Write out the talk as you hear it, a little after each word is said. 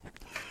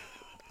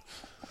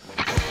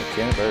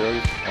Canterbury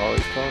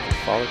always calls it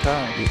Father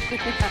Time.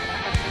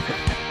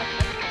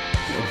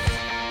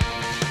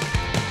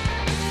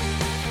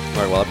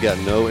 All right, well, I've got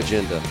no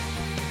agenda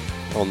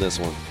on this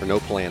one, or no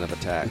plan of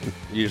attack.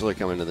 Usually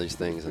come into these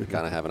things and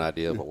kind of have an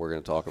idea of what we're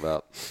going to talk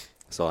about.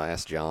 So I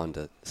asked John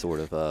to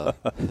sort of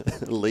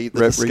lead the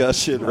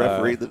discussion,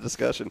 referee the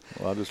discussion.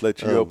 Well, I'll just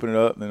let you open it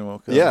up, and then we'll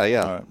come. Yeah.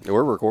 All right.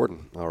 We're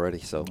recording already,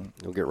 so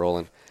we'll get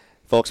rolling.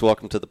 Folks,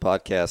 welcome to the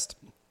podcast.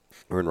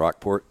 We're in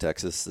Rockport,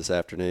 Texas this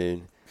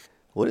afternoon.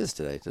 What is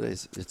today?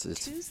 It's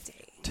Tuesday.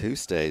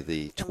 Tuesday,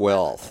 the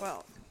 12th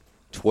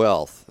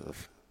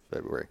of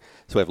February.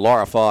 So we have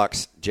Laura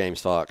Fox,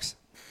 James Fox,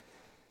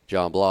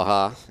 John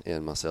Blaha,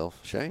 and myself,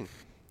 Shane.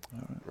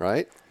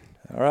 Right?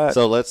 All right.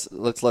 So let's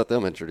let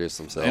them introduce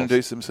themselves.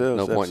 Introduce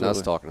themselves. No point in us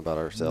absolutely. talking about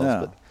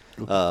ourselves,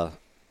 but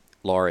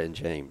Laura and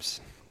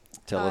James,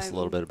 tell us a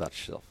little bit about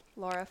yourself.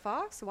 Laura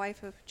Fox,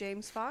 wife of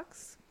James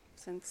Fox,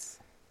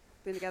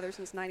 been together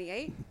since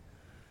 '98,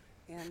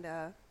 and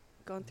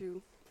gone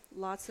through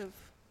lots of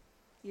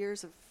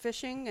years of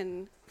fishing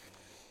and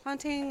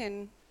hunting,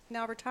 and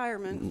now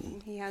retirement.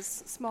 And he has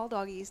small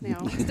doggies now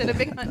instead of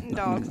big hunting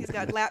dogs. He's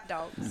got lap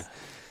dogs.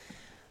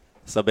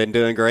 So been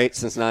doing great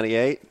since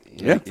 '98.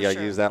 Yeah, you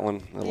sure. use that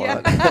one a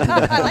lot.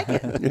 I like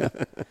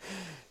it.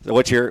 So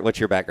what's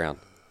your background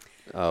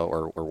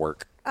or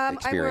work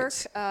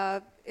experience? I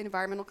work in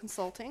environmental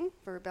consulting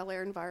for Bel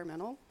Air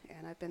Environmental,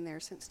 and I've been there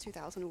since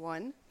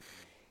 2001.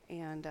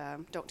 And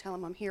don't tell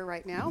him I'm here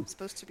right now. I'm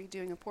supposed to be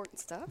doing important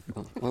stuff.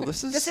 Well,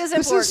 this is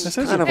important. This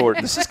is kind important.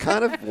 of this is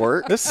kind of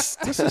work. This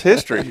is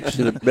history. It's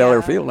in the Bel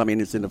Air field. I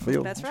mean, it's in the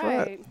field. That's right.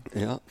 right.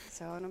 Yeah,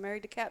 So, and I'm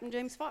married to Captain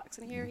James Fox,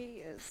 and here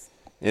he is.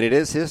 and it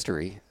is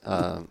history.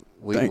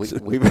 Thanks.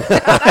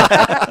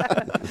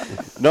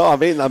 No, I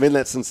mean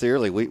that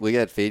sincerely. We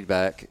had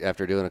feedback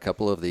after doing a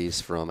couple of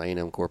these from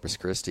A&M Corpus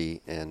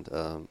Christi, and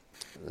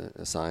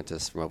a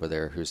scientist from over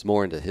there who's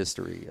more into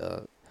history.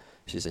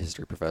 She's a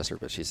history professor,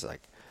 but she's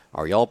like,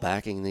 are y'all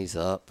backing these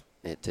up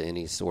to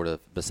any sort of,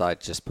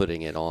 besides just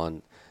putting it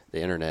on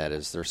the internet,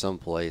 is there some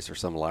place or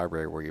some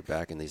library where you're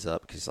backing these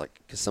up? Because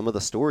some of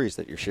the stories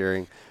that you're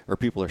sharing or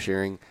people are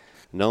sharing,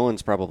 no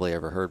one's probably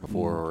ever heard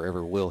before or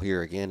ever will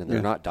hear again, and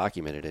they're not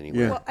documented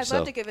anywhere. Well, I'd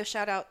love to give a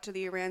shout out to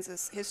the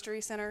Aransas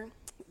History Center.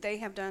 They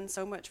have done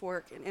so much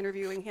work in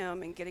interviewing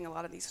him and getting a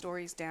lot of these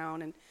stories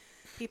down. And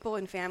people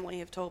and family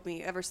have told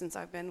me ever since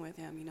I've been with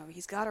him,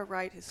 he's got to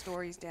write his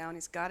stories down.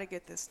 He's got to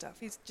get this stuff.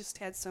 He's just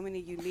had so many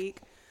unique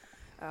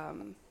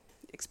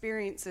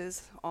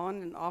experiences on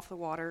and off the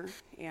water,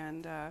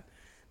 and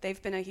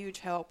they've been a huge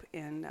help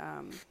in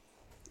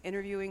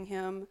interviewing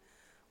him,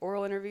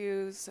 oral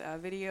interviews,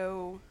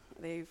 video.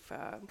 They've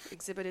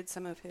exhibited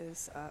some of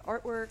his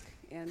artwork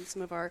and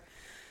some of our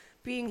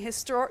being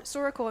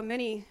historical in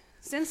many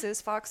senses.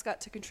 Fox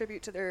got to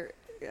contribute to their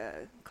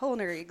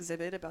culinary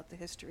exhibit about the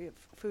history of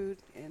food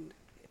and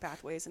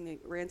pathways in the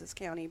Aransas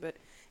County. But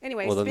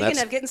anyway, Well, then speaking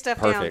that's of getting stuff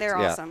perfect. down, they're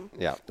Yeah. awesome.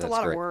 Yeah, It's a that's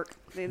lot great. of work.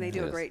 They do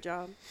It a is. great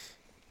job.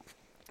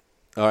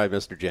 All right,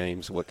 Mr.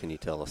 James, what can you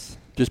tell us?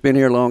 Just been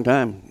here a long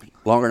time,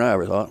 longer than I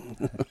ever thought.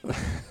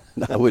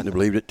 I wouldn't have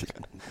believed it.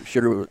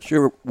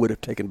 Sure would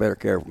have taken better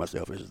care of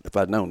myself if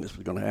I'd known this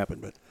was going to happen.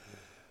 But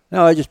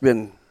no, I just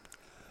been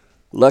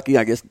lucky.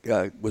 I guess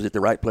was at the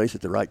right place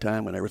at the right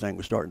time when everything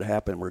was starting to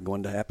happen. Were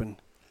going to happen.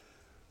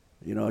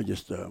 I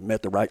just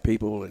met the right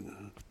people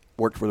and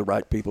worked for the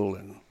right people.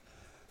 And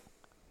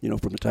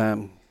from the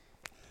time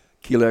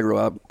Key Allegro,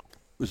 I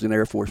was in the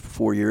Air Force for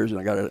 4 years, and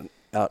I got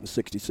out in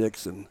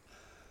 '66 and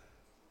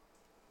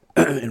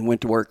and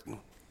went to work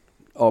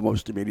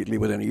almost immediately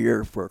within a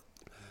year for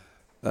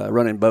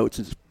running boats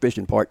and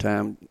fishing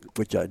part-time,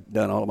 which I'd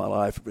done all of my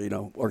life,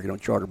 working on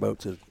charter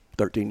boats at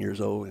 13 years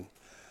old and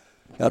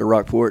out of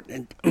Rockport.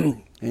 And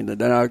and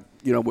then I,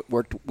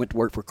 went to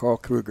work for Carl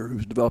Kruger,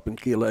 who's developing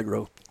Key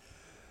Allegro,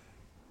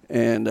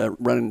 and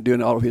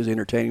doing all of his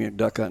entertainment,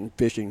 duck hunting,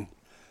 fishing,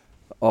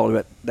 all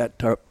of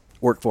that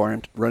work for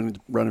him,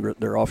 running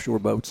their offshore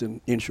boats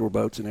and inshore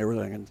boats and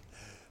everything. And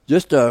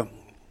just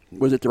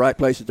was at the right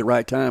place at the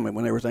right time, and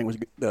when everything was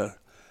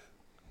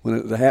when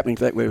it was happening,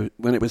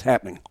 when it was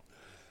happening,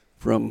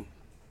 from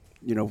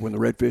when the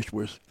redfish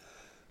was,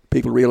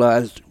 people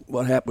realized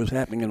what was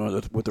happening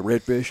with the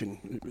redfish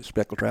and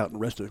speckled trout and the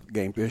rest of the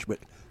game fish, but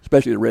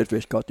especially the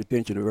redfish caught the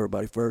attention of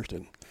everybody first.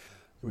 And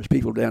there was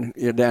people down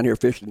here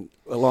fishing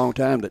a long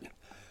time that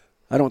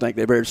I don't think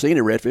they've ever seen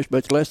a redfish,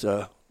 much less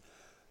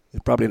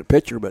it's probably in a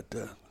picture, but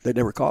they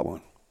never caught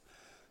one.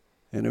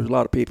 And there was a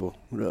lot of people,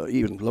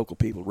 even local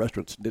people,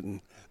 restaurants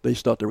they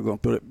just thought they were going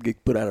to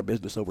get put out of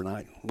business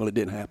overnight. Well, it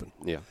didn't happen.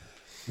 Yeah.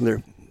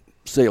 Their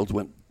sales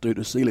went through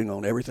the ceiling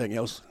on everything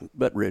else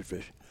but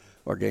redfish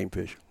or game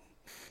fish.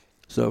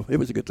 So it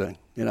was a good thing.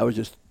 And I was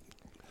just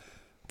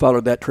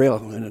followed that trail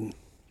and then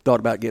thought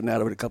about getting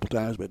out of it a couple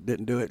times, but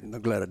didn't do it, and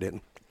I'm glad I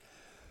didn't.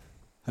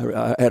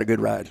 I had a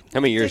good ride. How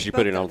many years Did you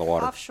put both in on the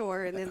water?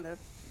 Offshore and then the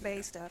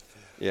bay stuff.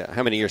 Yeah.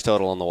 How many years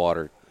total on the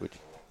water?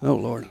 Oh,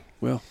 Lord.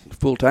 Well,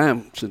 full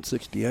time since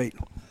 '68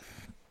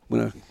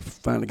 when I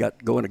finally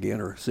got going again,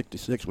 or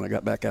 '66 when I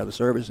got back out of the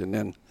service. And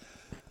then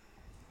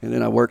And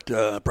then I worked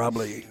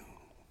probably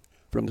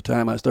from the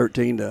time I was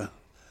 13 to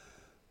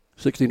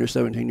 16 or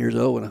 17 years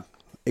old, and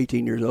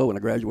 18 years old when I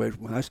graduated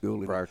from high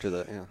school. Prior to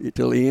that, yeah.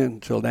 Till the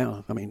end, till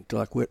now. I mean, till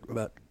I quit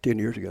about 10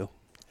 years ago.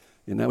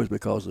 And that was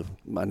because of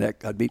my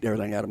neck. I'd beat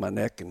everything out of my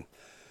neck. And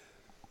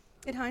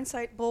in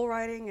hindsight, bull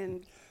riding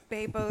and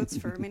bay boats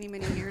for many,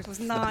 many years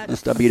was not.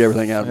 just I beat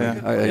everything out of me.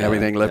 Yeah. I had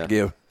everything left to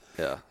give.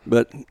 Yeah.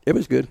 But it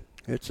was good.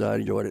 I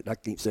enjoyed it. I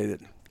can't say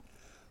that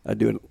I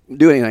do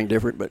anything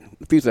different, but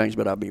a few things.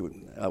 But I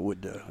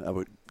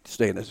would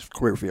stay in this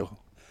career field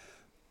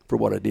for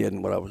what I did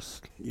and what I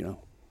was,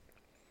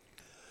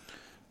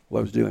 what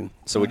I was doing.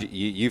 So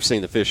you've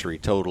seen the fishery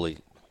totally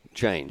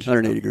change.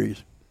 180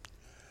 degrees.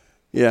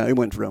 Yeah, it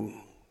went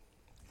from,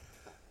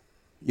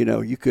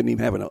 you couldn't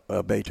even have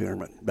a bay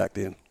tournament back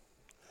then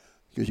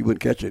because you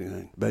wouldn't catch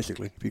anything,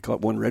 basically. If you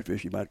caught one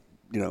redfish, you might,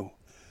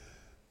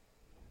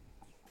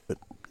 But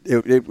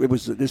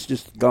it's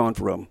just gone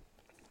from,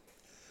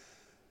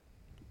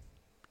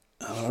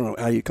 I don't know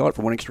how you call it,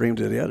 from one extreme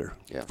to the other.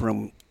 Yeah.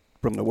 From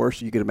the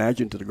worst you could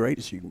imagine to the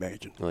greatest you can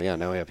imagine. Well, yeah,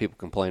 now we have people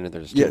complaining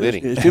there's too many.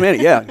 There's too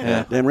many, yeah.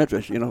 Yeah. Damn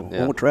redfish,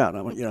 Yeah. won't trout.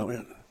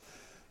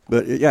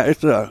 But, yeah,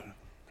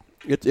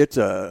 it's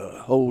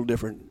a whole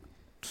different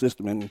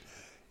system. And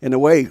in a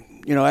way,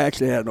 I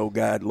actually had an old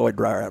guy, Lloyd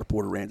Dreyer, out of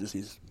Port Aransas.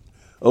 He's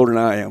older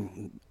than I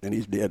am, and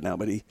he's dead now.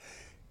 But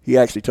he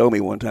actually told me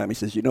one time, he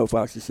says,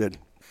 Fox, he said,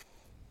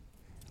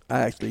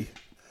 I actually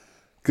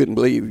couldn't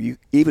believe you,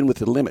 even with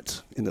the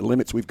limits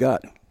we've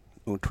got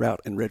on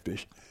trout and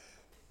redfish,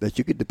 that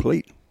you could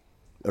deplete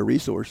a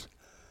resource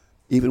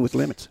even with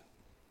limits.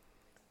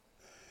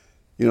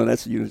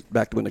 That's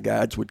back to when the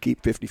guides would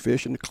keep 50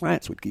 fish and the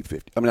clients would keep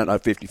 50. I mean,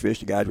 not 50 fish,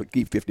 the guides would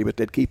keep 50, but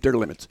they'd keep their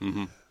limits.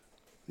 Mm-hmm.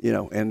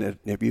 And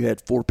if you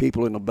had 4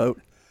 people in a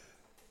boat,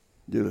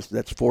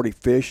 that's 40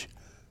 fish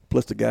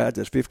plus the guides,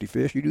 that's 50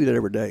 fish. You do that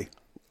every day.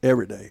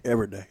 Every day.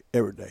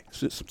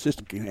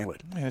 System can handle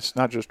it. I mean, it's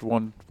not just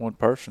one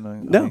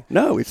person.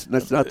 No, it's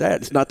not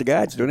that. It's not the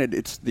guides doing it.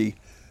 It's the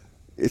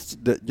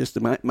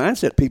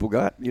mindset people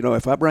got.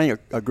 If I bring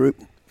a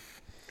group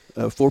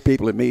of 4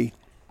 people and me,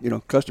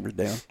 customers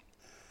down,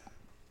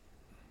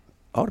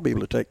 I ought to be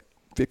able to take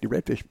 50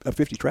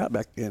 trout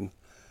back in,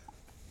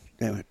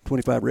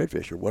 25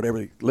 redfish or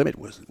whatever the limit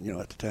was, at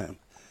the time.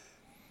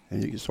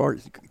 And you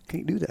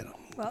can't do that.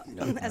 Well,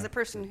 as a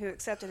person who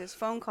accepted his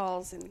phone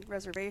calls and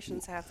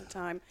reservations half the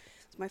time,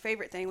 it's my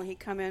favorite thing when he'd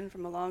come in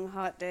from a long,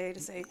 hot day to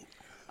say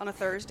on a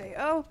Thursday,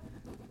 oh,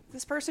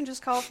 this person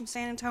just called from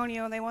San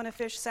Antonio and they want to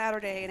fish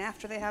Saturday, and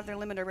after they have their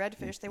limit of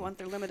redfish, they want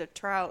their limit of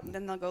trout, and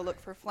then they'll go look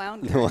for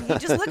flounder. And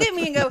he'd just look at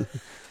me and go,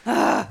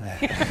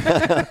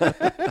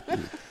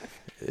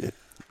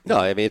 No,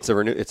 I mean it's a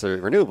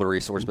renewable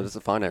resource, but it's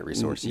a finite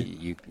resource.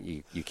 Mm-hmm.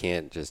 You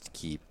can't just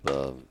keep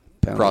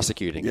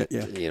prosecuting it.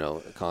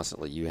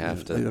 Constantly. You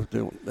have to.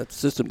 That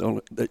system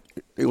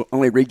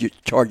only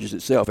recharges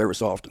itself every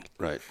so often.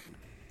 Right.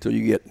 So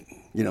you get,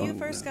 When you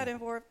first got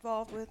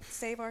involved with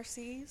Save Our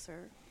Seas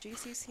or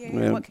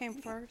GCCA, what came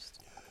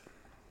first?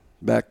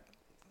 Back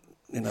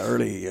in the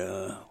early,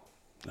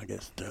 I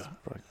guess,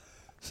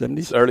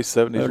 70s? Early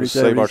 70s was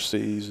Save Our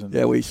Seas.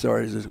 And we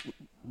started,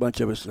 a bunch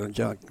of us,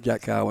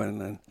 Jack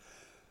Cowan and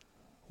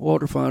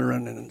Walter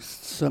Fonneran and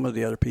some of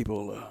the other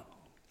people,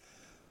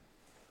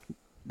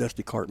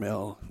 Dusty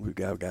Cartmel, we've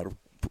got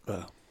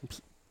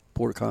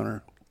Porter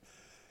Connor,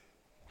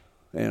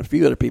 and a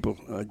few other people,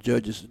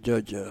 Judge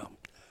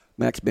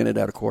Max Bennett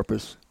out of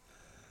Corpus,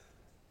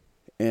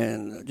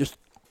 and just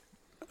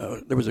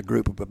there was a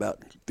group of about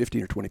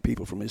 15 or 20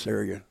 people from this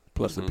area,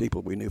 plus the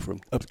people we knew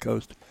from up the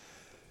coast.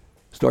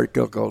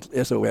 Started called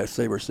SOS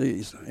Save Our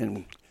Seas,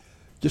 and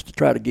just to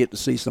try to get to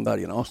see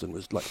somebody in Austin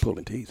was like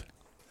pulling teeth.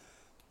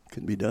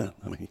 Couldn't be done.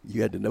 I mean,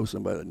 you had to know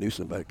somebody that knew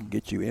somebody that could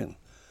get you in.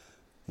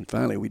 And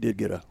finally, we did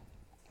get a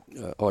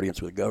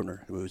audience with the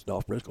governor, who was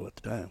Dolph Driscoll at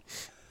the time.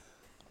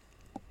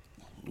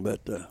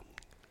 But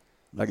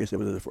I guess it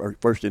was our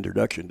first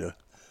introduction to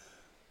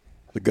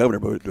the governor,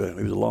 but it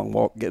was a long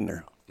walk getting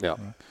there. Yeah.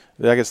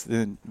 I guess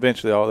then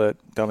eventually all that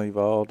kind of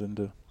evolved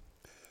into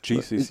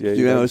GCCA.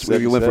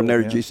 We went from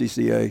there to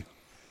GCCA,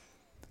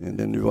 and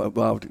then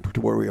evolved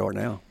to where we are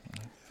now.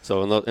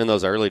 So in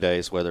those early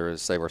days, whether it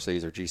was Save Our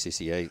Seas or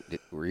GCCA,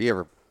 were you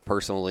ever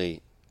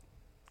personally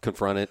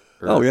confronted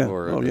or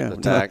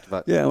attacked?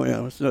 What was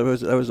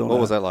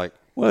that like?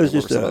 Well, it was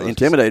just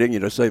intimidating,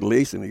 to say the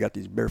least. And you got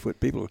these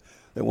barefoot people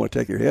that want to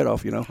take your head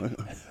off,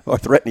 or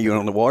threaten you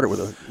on the water with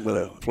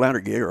a flounder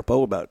gig or a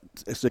pole about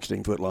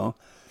 16 foot long.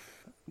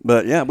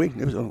 But yeah, it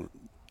was on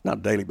not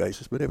a daily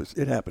basis, but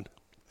it happened.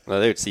 Well,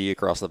 they would see you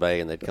across the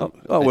bay and they'd come.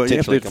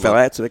 If they'd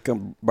flats, they'd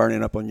come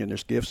burning up on you in their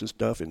skiffs and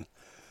stuff. And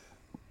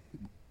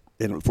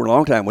for a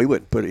long time, we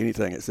wouldn't put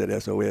anything that said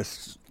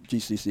SOS,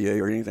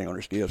 GCCA, or anything on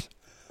our skiffs.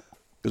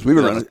 Because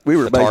we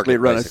were basically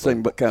running the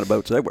same kind of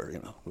boats they were,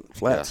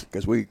 flats.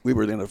 Because we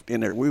were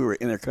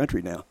in their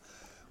country now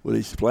with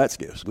these flat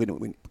skiffs.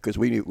 Because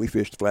we knew we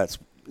fished flats,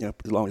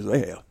 as long as they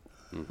have.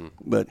 Mm-hmm.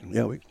 But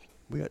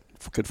we got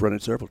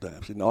confronted several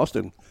times. And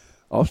Austin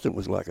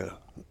was like a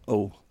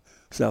old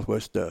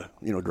Southwest,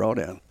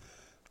 drawdown.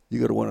 you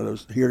go to one of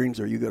those hearings,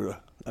 or you go to.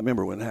 I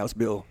remember when House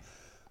Bill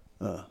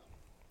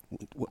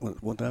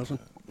 1,000.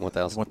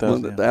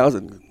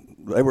 1,000.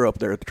 They were up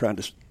there trying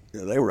to.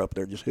 They were up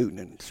there just hooting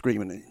and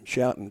screaming and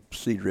shouting,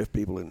 Seadrift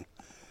people, and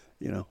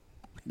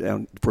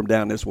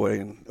down this way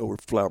and over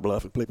Flower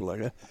Bluff and people like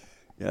that.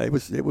 Yeah,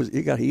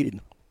 it got heated.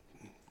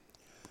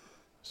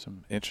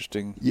 Some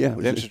interesting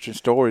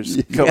stories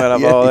Yeah, come out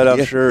of all that,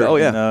 I'm sure. Oh,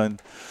 yeah. You know,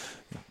 and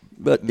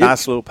but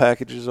nice little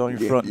packages on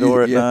your front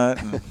door at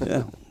night. And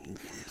yeah.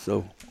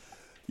 So,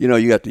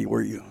 you got to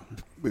where you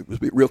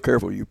be real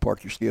careful. You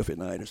park your skiff at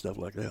night and stuff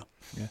like that.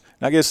 yeah.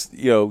 And I guess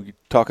you're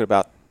talking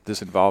about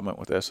this involvement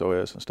with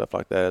SOS and stuff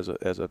like that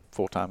as a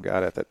full-time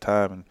guide at that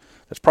time, and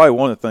that's probably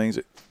one of the things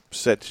that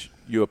sets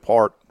you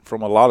apart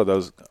from a lot of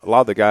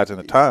the guys in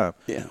the time.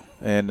 Yeah.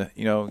 And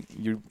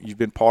you've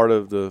been part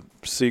of the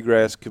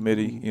Seagrass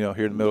Committee, here in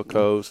the Middle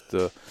Coast,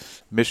 the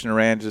Mission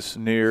Aransas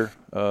Near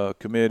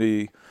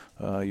Committee.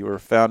 You were a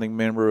founding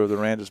member of the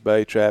Aransas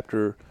Bay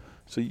chapter.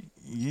 So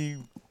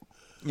you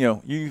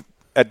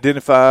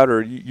identified,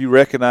 or you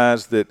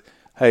recognized that,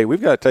 hey,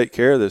 we've got to take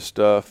care of this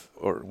stuff,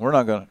 or we're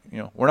not going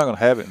to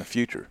have it in the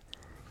future.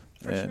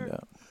 For and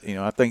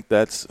sure. I think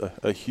that's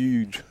a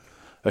huge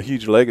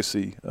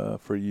legacy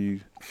for you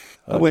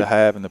to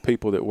have, and the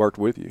people that worked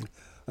with you.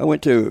 I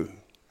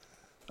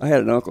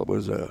had an uncle who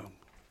was a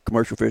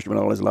commercial fisherman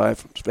all his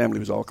life. His family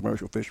was all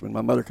commercial fishermen.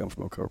 My mother comes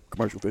from a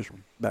commercial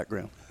fisherman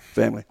background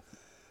family.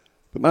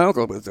 But my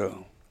uncle was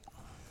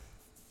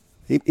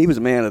he was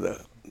a man of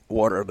the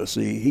water, of the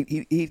sea.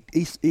 He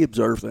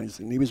observed things,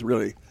 and he was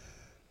really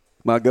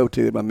my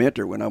go-to, my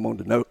mentor when I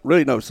wanted to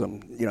really know some,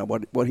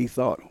 what he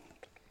thought.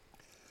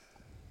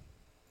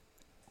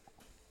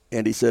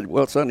 And he said,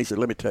 "Well, son," he said,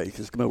 "let me tell you."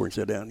 Just come over and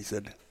sit down. He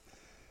said,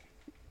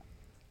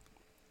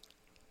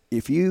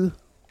 if you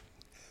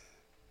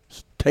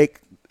take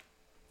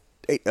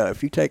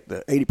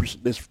the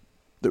 80%,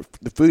 the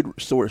food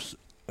source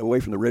away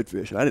from the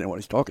redfish, and I didn't know what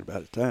he's talking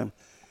about at the time.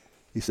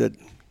 He said,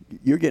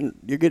 "You're getting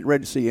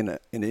ready to see in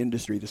an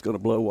industry that's going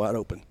to blow wide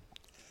open."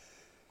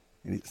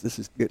 And this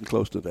is getting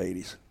close to the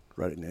 80s,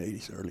 right in the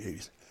 80s, early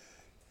 80s.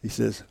 He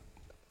says,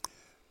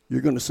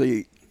 "You're going to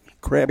see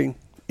crabbing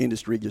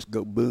industry just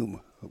go boom,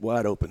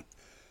 wide open."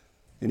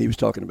 And he was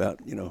talking about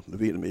the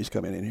Vietnamese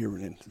coming in here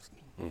and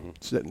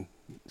setting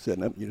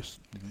up. You just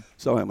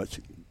saw how much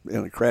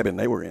crabbing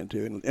they were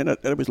into, and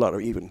there was a lot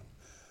of even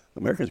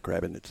Americans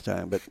crabbing at the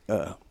time. But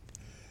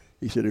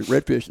he said,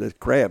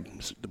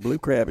 the blue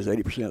crab is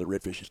 80% of the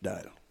redfish has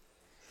died.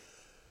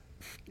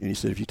 And he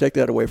said, if you take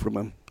that away from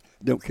them,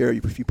 don't care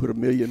if you put 1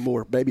 million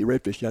more baby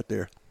redfish out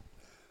there,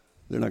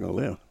 they're not going to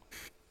live.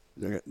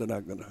 They're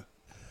not going to.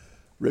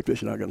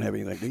 Redfish are not going to have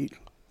anything to eat.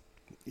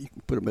 You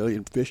can put 1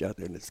 million fish out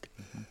there, and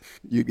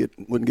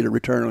wouldn't get a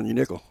return on your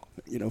nickel,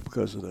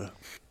 because of the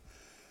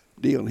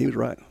deal. And he was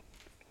right.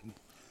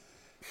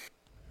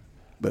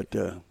 But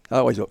I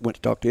always went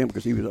to talk to him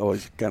because he was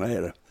always kind of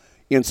had a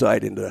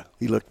insight into.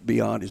 He looked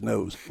beyond his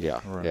nose. Yeah,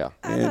 right. Yeah.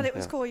 I thought it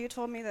was cool. You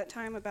told me that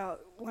time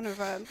about one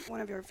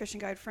of your fishing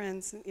guide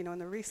friends, in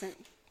the recent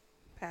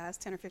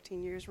past 10 or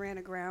 15 years, ran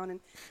aground and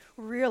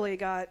really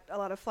got a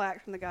lot of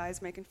flack from the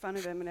guys making fun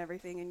of him and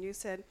everything. And you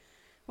said,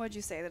 what did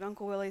you say? That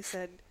Uncle Willie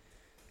said.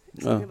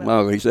 He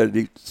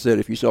said,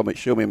 if you show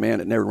me a man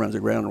that never runs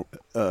aground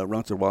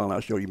once in a while, and I'll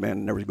show you a man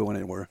that never's going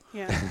anywhere.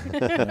 Yeah.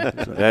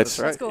 That's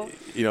right. Cool.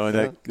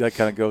 And that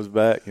kind of goes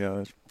back.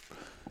 The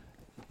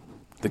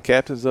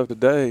captains of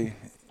today,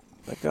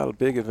 they got a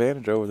big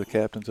advantage over the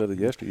captains of the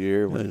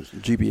yesteryear.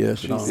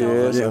 GPS and all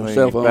that. Yeah,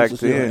 cell phones. Back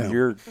then,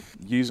 you're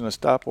using a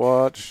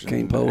stopwatch,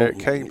 cane poles,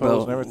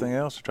 and everything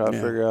else to try to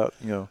figure out.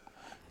 It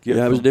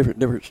was a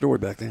different story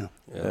back then.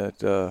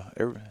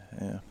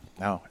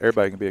 Now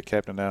everybody can be a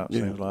captain now. It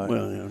seems like.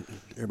 Well,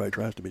 everybody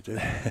tries to be too.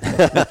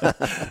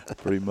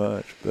 Pretty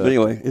much. But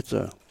anyway, it's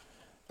that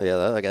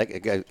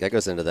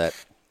goes into that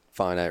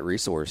finite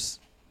resource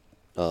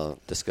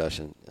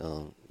discussion.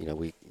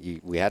 We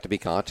have to be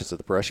conscious of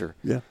the pressure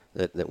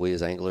that we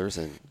as anglers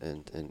and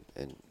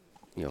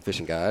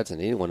fishing guides and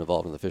anyone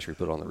involved in the fishery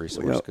put on the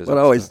resource. But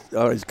I always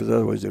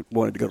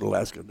wanted to go to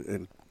Alaska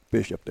and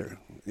fish up there.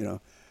 And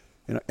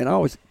I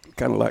always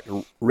kind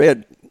of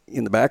read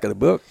in the back of the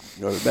book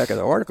or the back of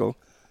the article.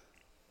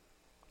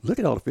 Look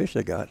at all the fish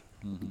they got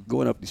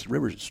going up these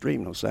rivers and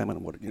streams. Salmon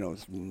and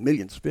it's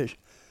millions of fish.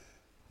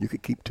 You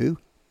could keep 2.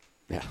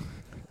 Yeah,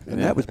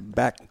 and that was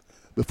back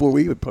before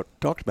we even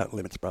talked about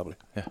limits, probably.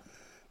 Yeah,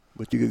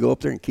 but you could go up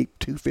there and keep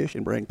 2 fish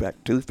and bring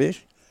back 2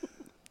 fish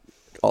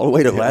all the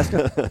way to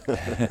Alaska.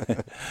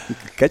 You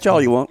can catch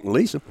all you want and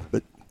lease them,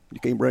 but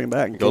you can't bring them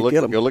back and can't get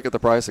them. Go look at the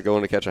price of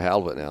going to catch a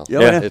halibut now.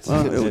 It's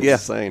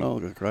insane. Oh,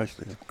 good Christ!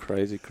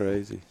 Crazy.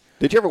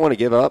 Did you ever want to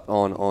give up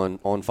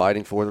on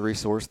fighting for the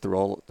resource through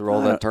all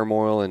that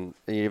turmoil? And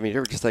you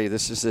ever just say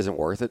this just isn't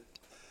worth it?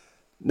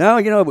 No,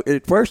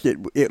 at first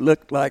it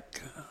looked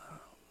like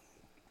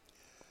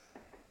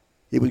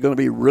it was going to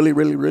be really,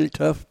 really, really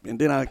tough. And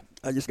then I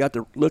just got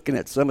to looking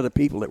at some of the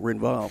people that were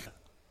involved.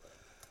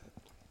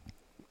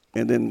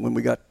 And then when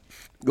we got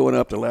going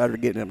up the ladder,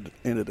 getting them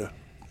into the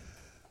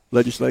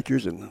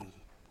legislatures and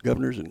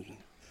governors and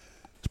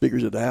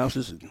speakers at the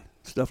houses and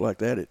stuff like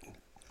that.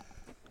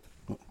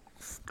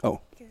 I'll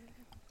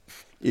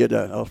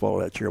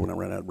follow that chair when I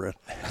run out of breath.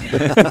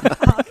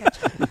 I'll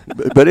catch up.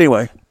 But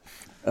anyway,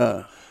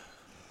 I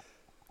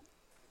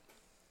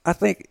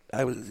think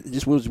I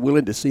was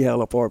willing to see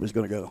how far it was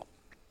going to go,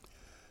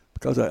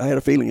 because I had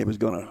a feeling it was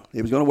going to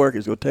work. It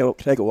was going to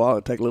take a while.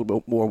 It'd take a little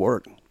bit more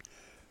work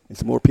and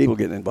some more people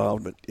getting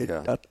involved. But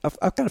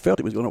I kind of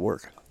felt it was going to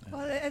work.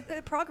 Well,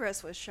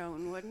 progress was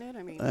shown, wasn't it?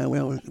 I mean, it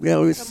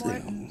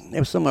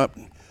was somewhat.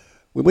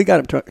 When we got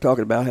him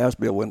talking about House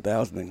Bill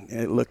 1000, and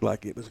it looked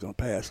like it was going to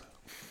pass,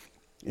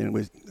 and it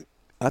was.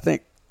 I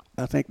think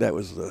that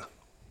was the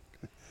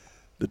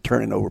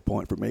turning over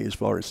point for me as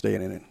far as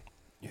staying in it.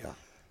 Yeah.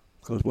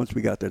 Because once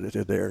we got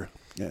there,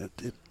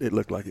 it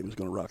looked like it was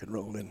going to rock and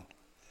roll. Then.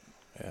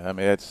 Yeah, I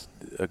mean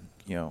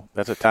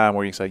that's a time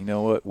where you say, you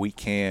know what, we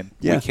can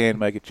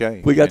make a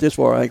change. We got this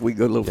far. I think we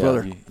go a little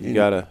further. You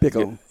got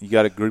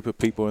a group of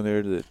people in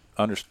there that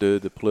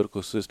understood the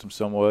political system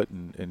somewhat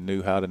and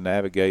knew how to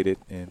navigate it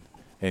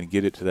and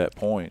get it to that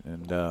point.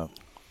 And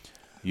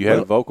you had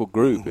a vocal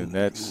group, and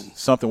that's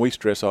something we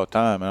stress all the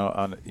time.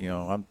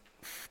 I'm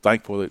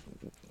thankful that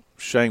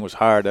Shane was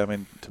hired. I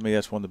mean, to me,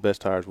 that's one of the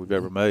best hires we've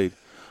ever made.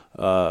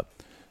 But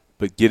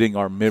getting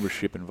our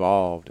membership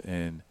involved,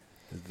 and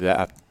that,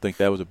 I think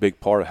that was a big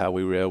part of how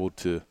we were able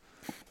to,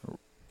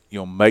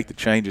 make the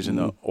changes in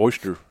the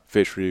oyster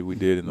fishery we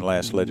did in the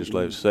last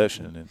legislative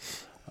session.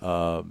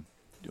 And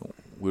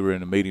we were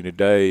in a meeting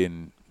today,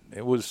 and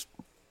it was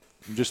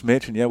just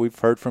mentioned, we've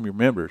heard from your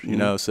members,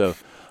 so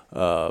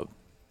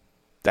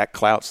that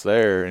clout's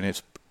there, and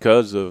it's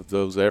because of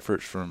those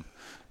efforts from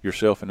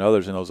yourself and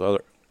others in those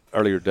other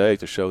earlier days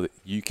to show that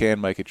you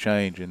can make a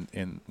change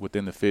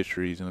within the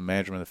fisheries and the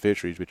management of the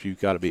fisheries, but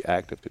you've got to be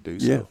active to do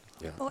so.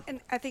 Yeah. Well,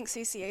 and I think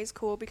CCA is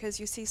cool because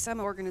you see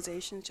some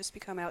organizations just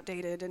become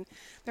outdated and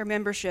their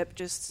membership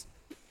just,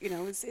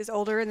 is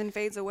older and then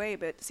fades away.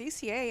 But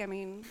CCA, I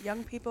mean,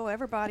 young people,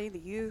 everybody, the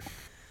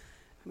youth,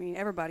 I mean,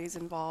 everybody's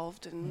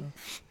involved. And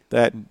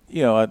that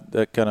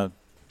kind of,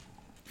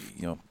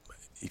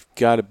 you've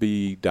got to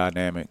be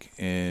dynamic.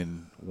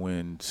 And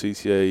when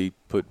CCA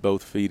put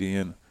both feet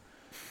in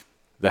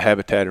the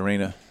Habitat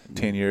Arena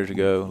 10 years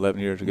ago,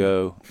 11 years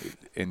ago,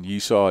 and you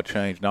saw a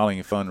change, not only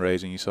in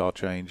fundraising, you saw a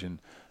change in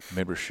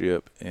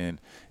membership, and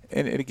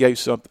it gave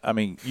something. I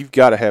mean, you've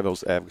got to have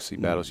those advocacy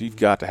battles. You've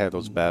got to have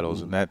those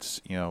battles, and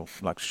that's,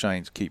 like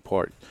Shane's key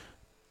part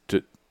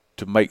to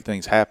make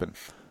things happen.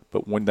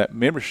 But when that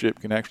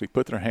membership can actually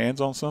put their hands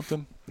on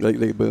something,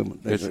 they boom.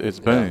 It's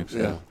boom.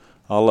 Yeah.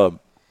 I'll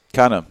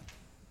kind of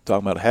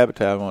talking about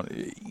Habitat.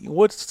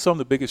 What's some of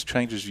the biggest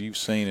changes you've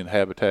seen in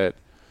Habitat,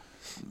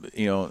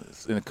 in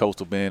the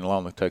coastal bend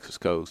along the Texas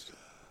coast?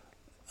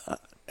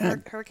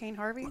 Hurricane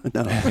Harvey?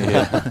 No.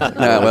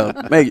 Well,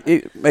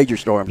 major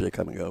storms that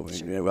come and go.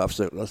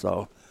 That's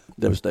all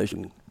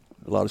devastation.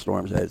 A lot of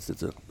storms had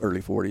since the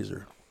early 40s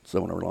or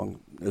somewhere along,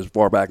 as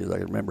far back as I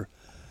can remember.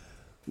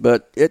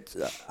 But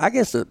I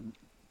guess the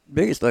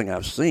biggest thing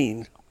I've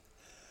seen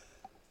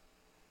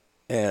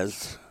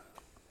is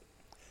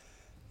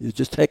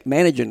just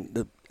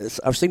managing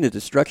I've seen the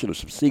destruction of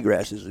some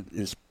seagrasses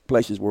in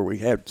places where we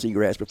had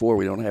seagrass before.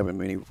 We don't have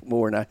them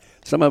anymore. And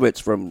some of it's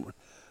from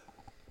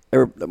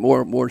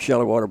more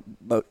shallow water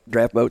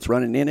draft boats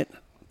running in it,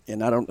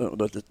 and I don't know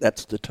that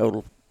that's the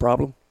total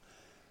problem.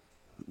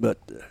 But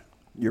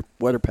your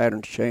weather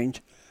patterns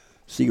change.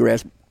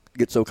 Seagrass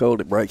gets so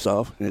cold it breaks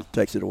off, and it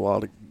takes it a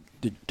while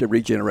to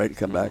regenerate and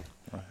come back.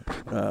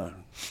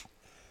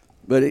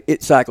 But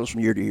it cycles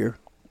from year to year.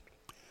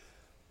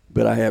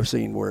 But I have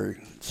seen where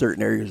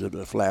certain areas of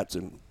the flats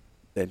and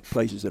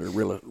places that are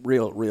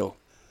real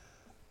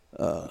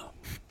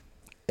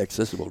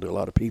accessible to a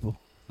lot of people.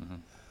 Mm-hmm.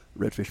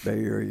 Redfish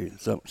Bay area,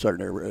 some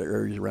certain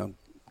areas around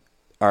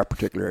our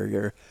particular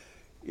area,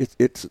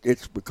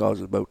 it's because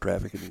of boat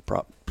traffic and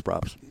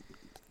props.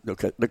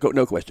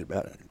 No question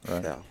about it.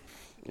 Right.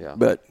 Yeah.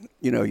 But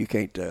you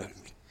can't.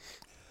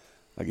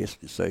 I guess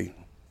you say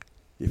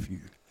if you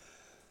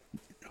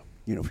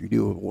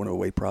do a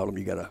one-way problem,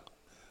 you got to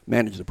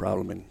manage the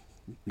problem and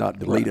not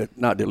delete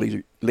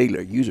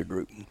a user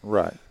group.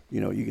 Right.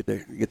 You get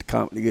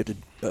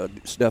the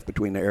stuff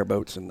between the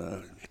airboats and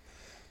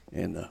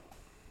the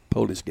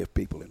pole skiff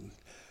people, and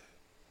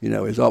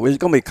there's always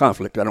going to be a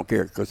conflict. I don't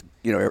care because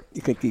you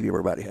can't keep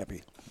everybody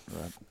happy.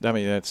 Right. I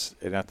mean I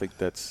think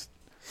that's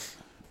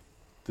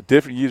the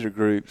different user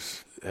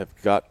groups have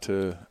got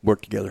to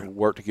work together,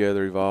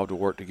 evolve to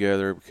work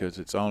together, because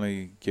it's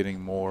only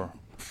getting more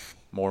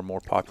and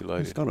more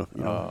populated. It's gonna,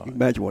 you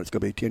imagine what it's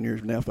going to be 10 years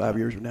from now, 5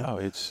 years from now. Oh,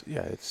 it's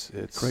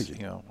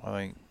crazy. I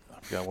think I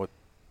forgot what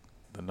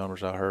the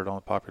numbers I heard on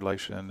the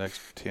population in the next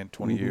 10,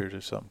 20 years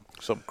is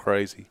something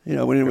crazy.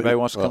 When everybody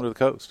wants to come to the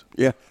coast.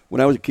 Yeah,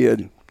 when I was a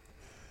kid,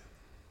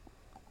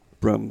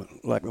 from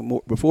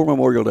before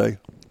Memorial Day,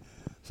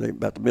 say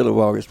about the middle of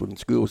August, when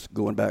school was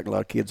going back, a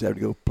lot of kids had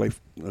to go play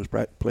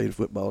the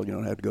football.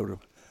 Had to go to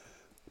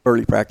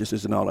early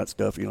practices and all that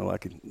stuff.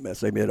 Like in,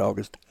 say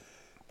mid-August,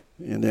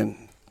 and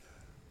then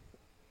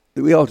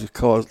we all just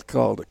called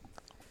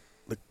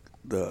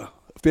the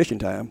fishing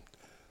time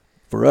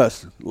for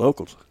us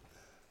locals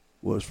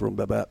was from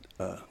about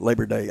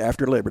Labor Day,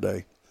 after Labor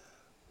Day.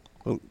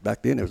 Well,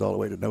 back then it was all the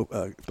way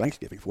to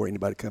Thanksgiving before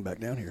anybody come back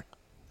down here.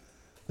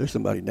 There's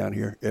somebody down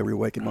here every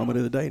waking moment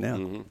of the day now.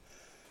 Mm-hmm.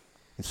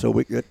 And so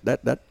we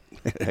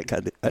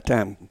that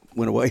time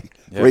went away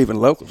for even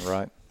locals.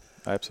 Right.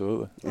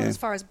 Absolutely. Well, as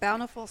far as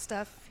bountiful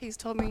stuff, he's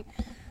told me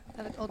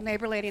that an old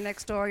neighbor lady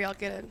next door, y'all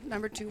get a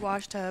number 2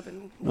 wash tub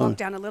and walk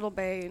down a little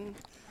bay and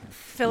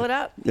fill it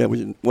up. Yeah, it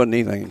wasn't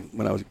anything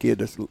when I was a kid.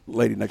 This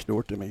lady next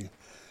door to me,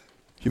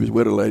 she was a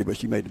widow lady, but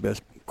she made the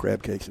best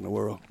crab cakes in the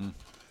world.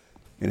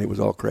 And it was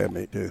all crab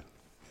meat too.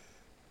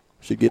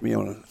 She'd get me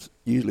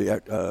usually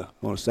on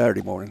a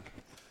Saturday morning,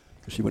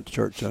 because she went to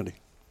church Sunday.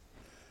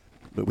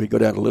 But we'd go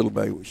down to Little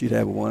Bay. She'd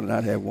have one, and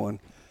I'd have one,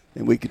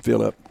 and we could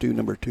fill up 2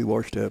 number 2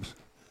 wash tubs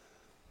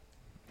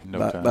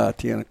by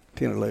 10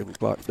 or 11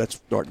 o'clock. That's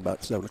starting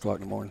about 7 o'clock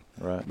in the morning.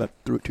 Right. About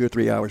 2 or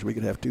 3 hours, we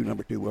could have 2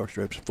 number 2 wash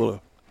tubs full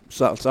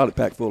of solid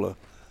pack full of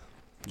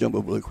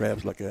jumbo blue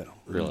crabs like that.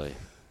 Really?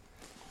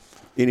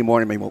 Any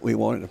morning we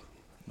wanted them.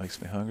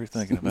 Makes me hungry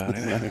thinking about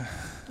it.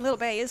 Little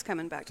Bay is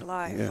coming back to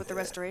life Yeah. with the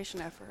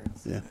restoration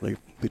efforts. Yeah,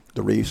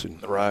 the reefs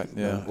and Right.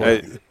 Yeah.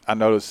 well, Hey, I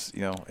notice,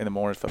 in the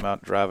morning if I'm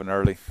out driving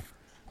early,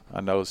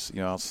 I notice,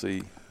 I'll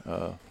see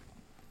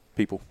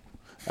people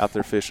out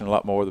there fishing a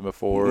lot more than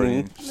before,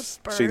 and you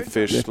see the birds.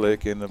 fish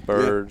slick and the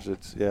birds.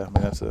 It's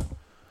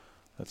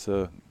that's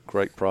a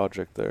great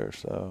project there.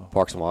 So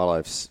Parks and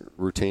Wildlife's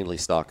routinely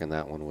stocking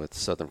that one with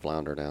southern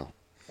flounder now.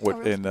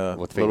 what in With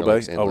Little Finger Bay?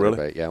 Lakes and Oh, Little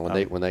really? Bay. Yeah,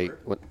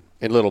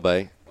 in Little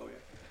Bay,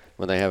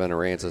 when they have an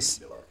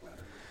Aransas,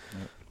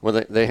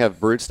 when they have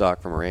brood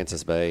stock from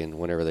Aransas Bay, and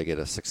whenever they get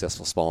a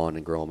successful spawn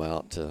and grow them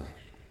out to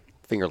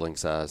fingerling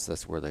size,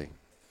 that's where they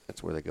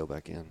go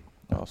back in.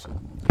 Awesome.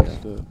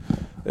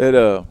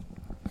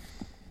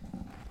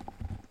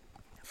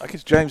 I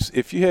guess, James,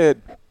 if you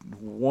had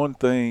one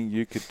thing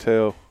you could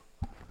tell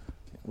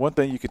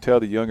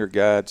the younger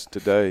guides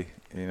today,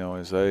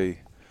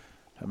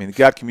 the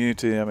guide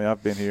community,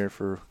 I've been here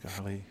for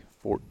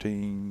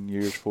 14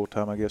 years full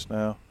time, I guess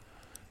now,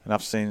 and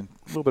I've seen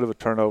a little bit of a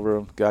turnover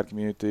of the guide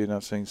community, and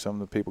I've seen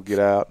some of the people get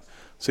out,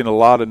 seen a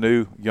lot of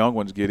new young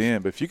ones get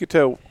in. But if you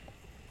could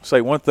say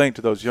one thing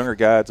to those younger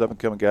guides, up and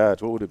coming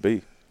guides, what would it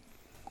be?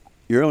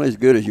 You're only as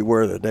good as you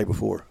were the day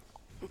before.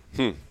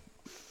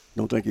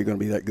 Don't think you're going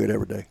to be that good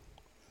every day,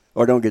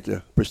 or don't get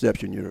the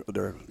perception you're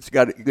there. It's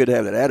good to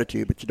have that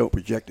attitude, but you don't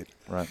project it.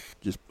 Right.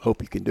 Just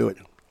hope you can do it.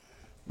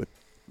 But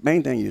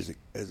main thing is,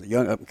 as a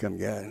young up and coming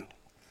guy,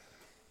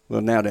 well,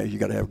 nowadays you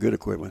got to have good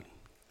equipment.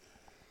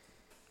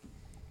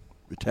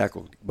 The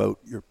tackle, boat,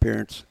 your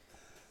parents.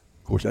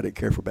 Of course, I didn't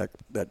care for back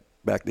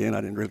then. I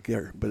didn't really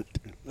care, but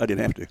I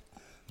didn't have to.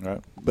 Right.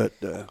 But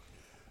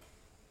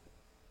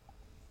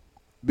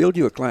build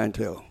you a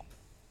clientele.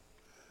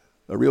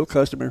 A real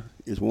customer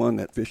is one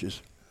that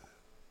fishes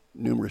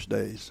numerous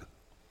days,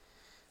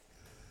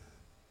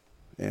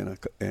 and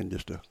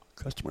just a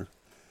customer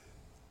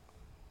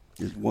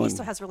is one. He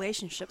still has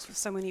relationships with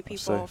so many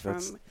people and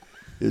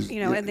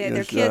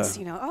their is, kids.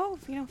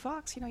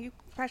 Fox, you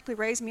practically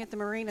raised me at the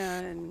marina,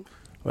 and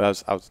Well,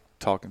 I was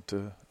talking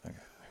to,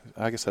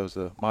 I guess that was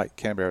Mike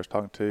Canberra I was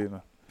talking to, and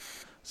I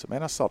said,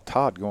 man, I saw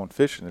Todd going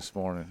fishing this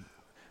morning.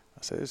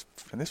 I said,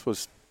 this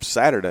was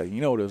Saturday.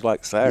 You know what it was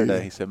like Saturday.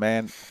 Yeah. He said,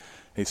 man,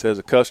 he says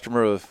a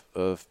customer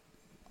of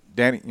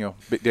Danny,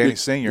 Big Danny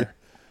Sr.,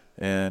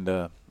 and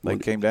they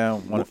came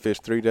down, wanted to fish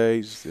 3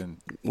 days, and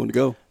wanted to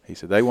go. He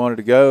said they wanted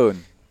to go,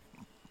 and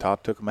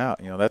Todd took them out.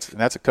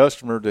 That's a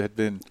customer that had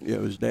been. Yeah,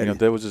 it was daddy.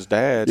 That was his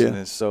dad's, Yeah.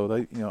 and so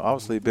they,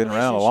 obviously been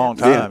around a long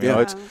time. Yeah,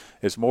 yeah.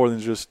 It's more than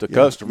just a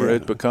customer. Yeah.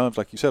 It becomes,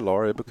 like you said,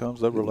 Laura, it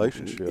becomes a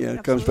relationship. Yeah,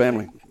 it comes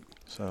family.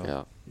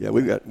 So yeah,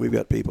 we've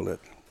got people that.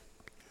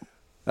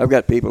 I've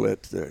got people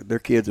that their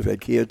kids have had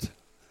kids.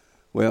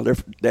 Well, their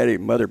daddy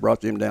and mother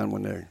brought them down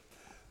when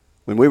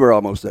we were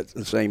almost at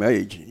the same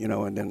age,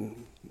 and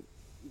then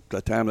by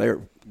the time they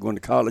were going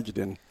to college,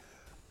 then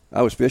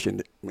I was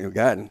fishing,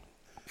 guiding.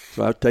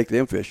 So I'd take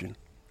them fishing.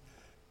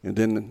 And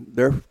then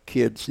their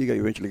kids, he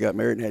eventually got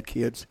married and had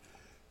kids,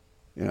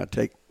 and I'd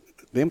take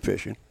them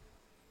fishing,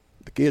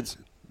 the kids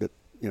that,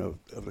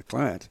 of the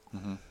clients.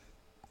 Mm-hmm.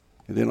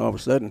 And then all of a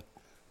sudden,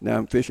 now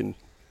I'm fishing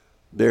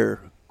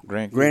their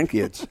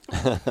grandkids.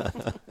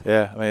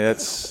 Yeah,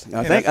 that's.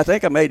 I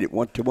think I made it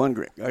to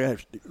one. I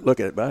have to look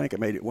at it, but I think I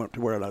made it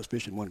to where I was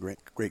fishing one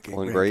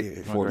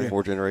grandkid.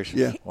 Four generations.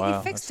 Yeah. Wow,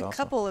 he fixed a that's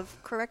couple of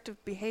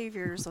corrective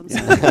behaviors on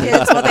some of the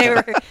kids while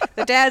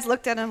the dads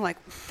looked at him like,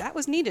 that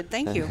was needed,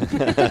 thank you.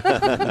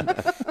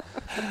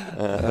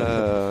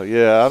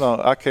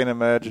 I can't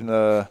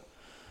imagine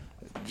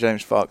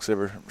James Fox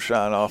ever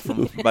shying off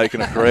from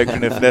making a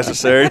correction if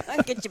necessary.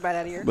 Get your butt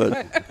out of here.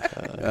 But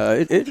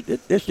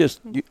it's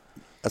just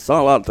I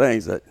saw a lot of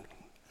things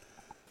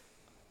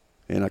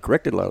and I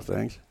corrected a lot of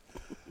things,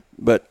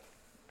 but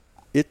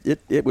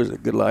it was a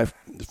good life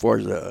as far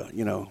as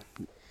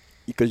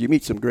because you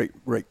meet some great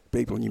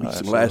people and you meet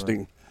some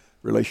lasting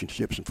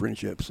relationships and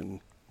friendships, and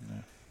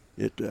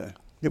it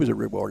was a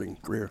rewarding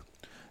career.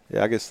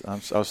 Yeah, I guess I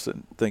was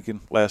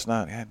thinking last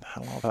night, man,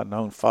 how long have I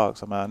known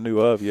Fox? I mean, I knew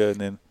of you, and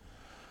then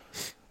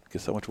I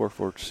guess I went to work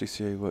for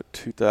CCA,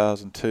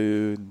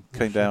 2002, and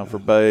came down for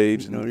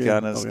Babes, and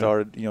kind of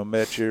started,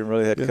 met you and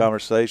really had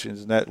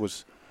conversations, and that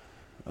was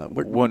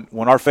when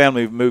our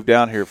family moved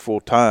down here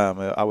full time.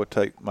 I would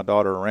take my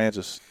daughter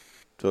Aransas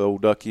to the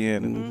old Duck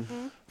Inn,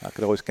 and I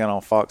could always count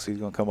on Fox. He's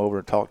going to come over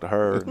and talk to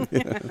her.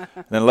 And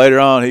then later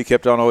on, he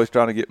kept on always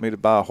trying to get me to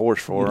buy a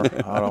horse for her.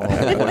 I don't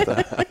know what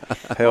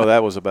the hell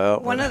that was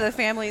about. One of the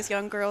family's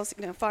young girls,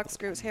 Fox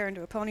grew his hair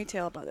into a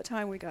ponytail by the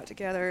time we got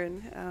together,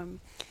 and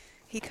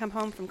he come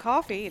home from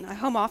coffee, and I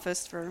home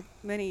officed for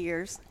many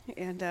years,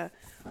 and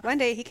one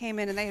day he came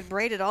in and they had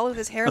braided all of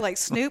his hair like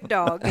Snoop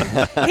Dogg.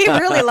 And he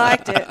really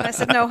liked it. And I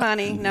said, "No,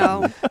 honey,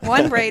 no.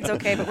 One braid's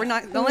okay, but we're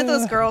not. Don't let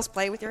those girls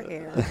play with your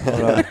hair."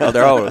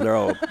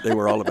 They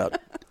were all about,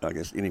 I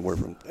guess, anywhere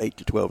from 8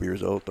 to 12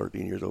 years old,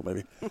 13 years old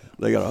maybe.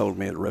 They got a hold of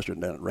me at a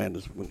restaurant down at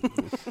Randall's.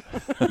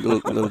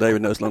 Little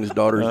David Nussel and his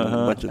daughters and a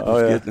bunch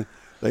of kids.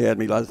 They had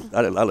me. I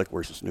look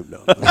worse than Snoop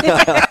Dogg. Can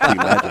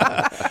you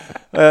imagine?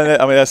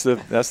 I mean,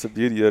 that's the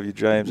beauty of you,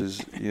 James.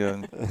 Is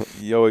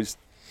you always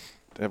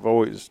have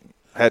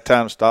had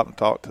time to stop and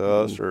talk to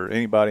us or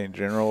anybody in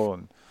general,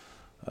 and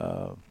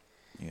I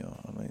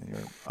mean,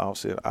 you're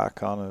obviously an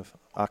icon of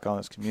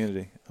this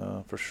community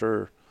for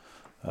sure.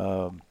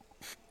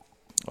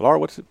 Laura,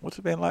 what's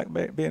it been like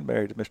being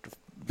married to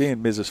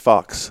being Mrs.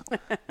 Fox?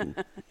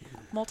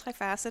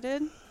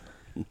 Multifaceted.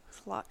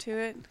 There's a lot to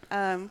it.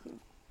 Of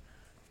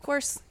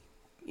course,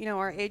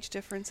 our age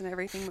difference and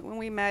everything. But when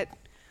we met,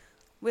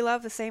 we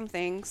love the same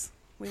things.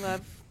 We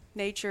love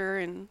nature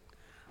and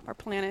our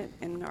planet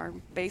and our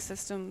bay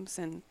systems.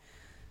 And,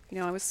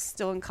 I was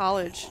still in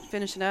college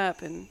finishing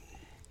up, and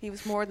he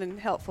was more than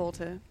helpful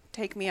to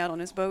take me out on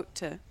his boat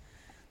to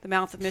the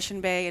mouth of Mission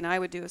Bay, and I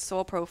would do a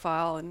soil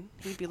profile, and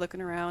he'd be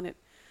looking around at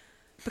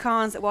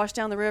pecans that wash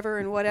down the river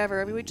and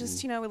whatever. I mean, we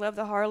just, we love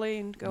the Harley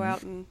and go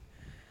out and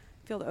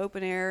feel the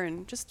open air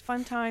and just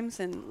fun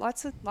times and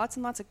lots and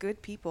lots of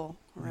good people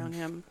around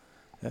him.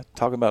 Yeah,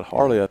 talking about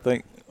Harley, I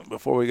think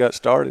before we got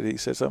started, he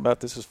said something about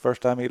this is the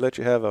first time he let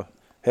you have a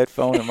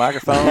headphone and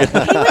microphone.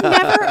 He would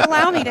never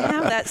allow me to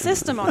have that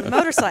system on the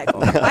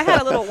motorcycle. I had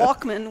a little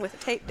Walkman with a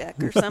tape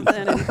deck or something,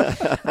 and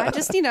I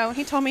just,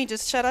 he told me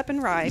just shut up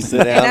and ride,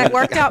 and that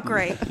worked out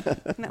great,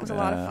 and that was a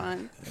lot of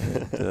fun.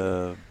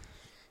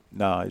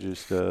 No, it's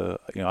just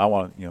I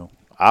want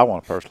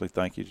to personally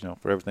thank you,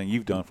 for everything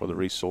you've done for the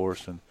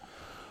resource, and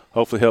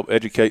hopefully help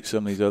educate some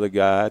of these other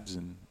guides,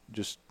 and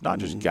just not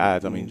just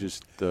guides. I mean,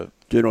 just the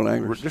general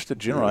anglers, just the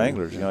general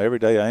anglers,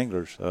 everyday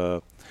anglers.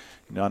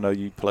 I know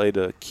you played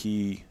a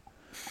key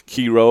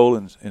role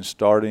in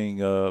starting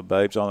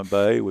Babes on the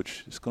Bay,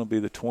 which is going to be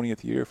the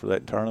 20th year for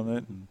that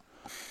tournament. And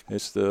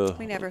it's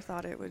we never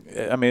thought it would.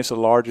 I mean, it's the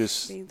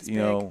largest,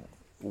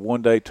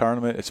 one-day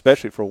tournament,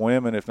 especially for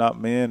women, if not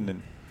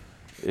men,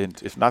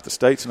 and if not the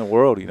states in the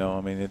world.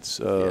 I mean, it's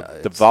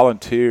the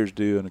volunteers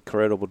do an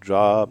incredible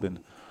job, and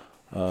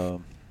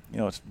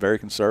it's very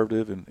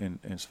conservative in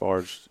as far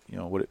as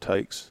what it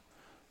takes.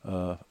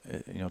 During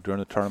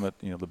the tournament,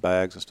 the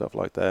bags and stuff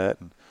like that,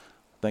 and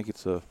I think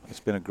it's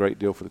been a great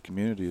deal for the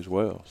community as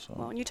well. So.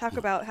 Well, and you talk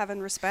about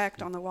having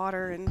respect on the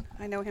water, and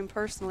I know him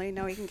personally.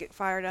 Know he can get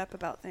fired up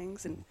about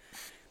things and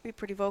be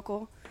pretty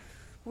vocal.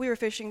 We were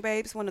fishing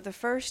Babes one of the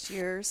first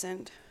years,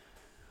 and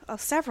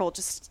several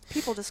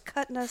people just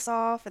cutting us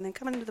off, and then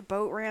coming into the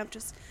boat ramp,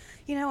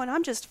 and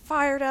I'm just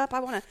fired up.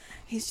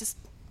 He's just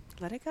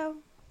let it go.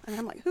 And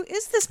I'm like, who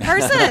is this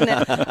person?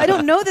 I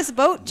don't know this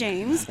boat,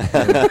 James.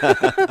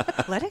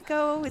 Let it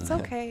go. It's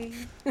okay.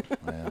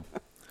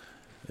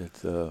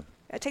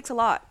 It takes a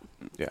lot.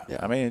 Yeah.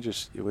 I mean, he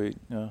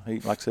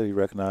like I said, he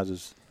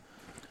recognizes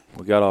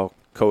we got to all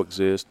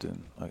coexist,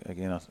 and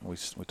again, we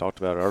talked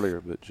about it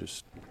earlier, but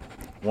just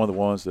one of the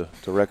ones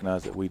to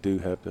recognize that we do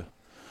have to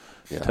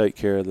take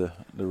care of the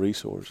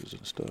resources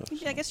and stuff.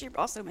 Yeah, I guess you're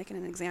also making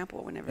an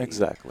example whenever.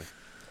 Exactly.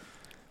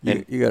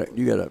 You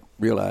got to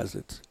realize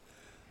that.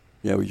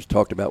 We just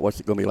talked about what's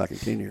it going to be like in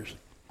 10 years.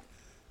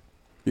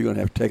 You're going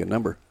to have to take a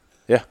number.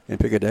 Yeah. And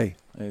pick a day.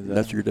 Exactly.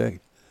 That's your day.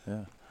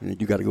 Yeah.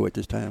 And you got to go at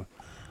this time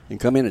and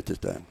come in at this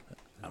time.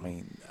 I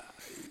mean,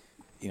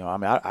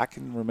 I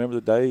can remember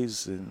the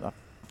days, and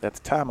at the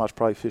time I was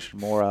probably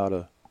fishing more out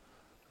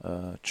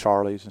of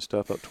Charlie's and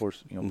stuff up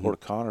towards, Port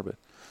O'Connor, but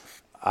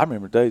I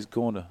remember days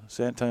going to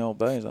San Antonio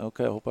Bay and like,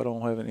 okay, I hope I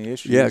don't have any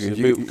issues. Yeah, because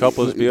a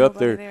couple of us be up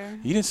there. There.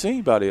 You didn't see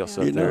anybody else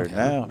up there.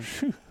 Now,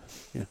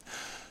 yeah.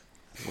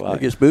 Well,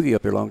 it gets spooky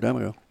up there a long time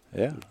ago.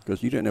 Yeah.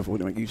 Because you didn't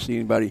know if you see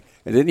anybody.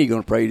 And then you're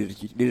going to pray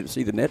that you didn't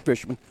see the net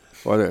fisherman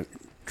or the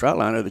trout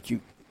liner that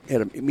you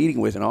had a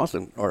meeting with in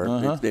Austin.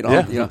 Or they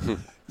don't, you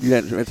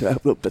hadn't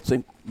about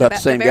the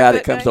same guy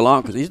that comes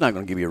along, because he's not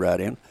going to give you a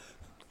ride in.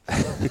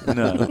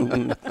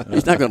 No.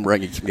 He's not going to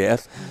bring you some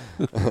gas.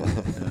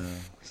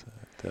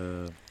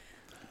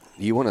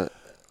 You want to?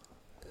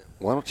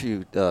 Why don't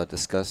you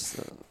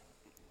discuss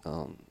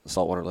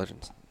Saltwater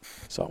Legends?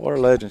 Saltwater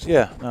Legends,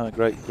 yeah,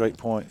 great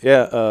point.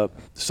 Yeah, the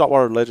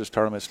Saltwater Legends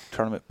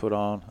tournament put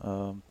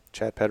on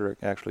Chad Pedrick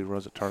actually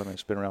runs a tournament.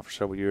 It's been around for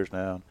several years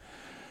now.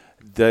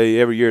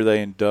 Every year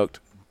they induct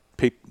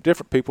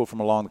different people from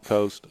along the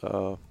coast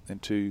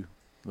into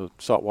the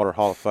Saltwater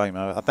Hall of Fame.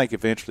 I think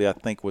eventually,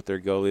 what their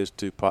goal is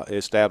to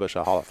establish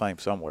a Hall of Fame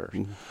somewhere.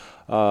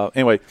 Mm-hmm.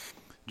 Anyway,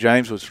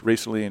 James was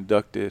recently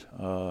inducted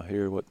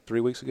here,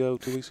 3 weeks ago,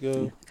 2 weeks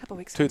ago? A couple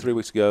weeks 3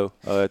 weeks ago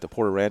at the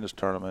Port Aransas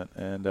tournament.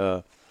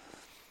 And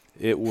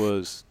it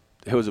was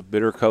a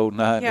bitter cold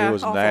night. Yeah, it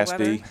was awful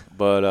nasty. weather.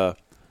 But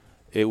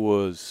it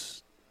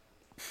was,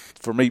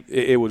 for me,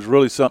 it was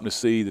really something to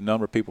see the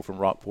number of people from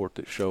Rockport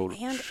that showed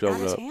and showed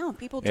out of up. town.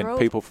 People And drove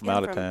people from in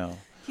out of town.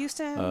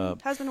 Houston,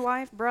 husband,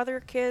 wife, brother,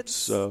 kids.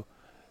 So,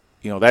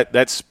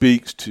 that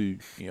speaks to,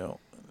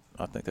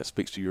 I think that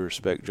speaks to your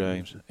respect,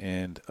 James,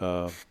 and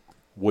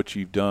what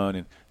you've done.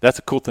 And that's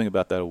the cool thing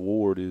about that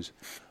award is,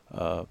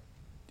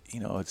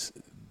 it's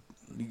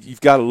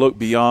you've got to look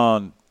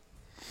beyond,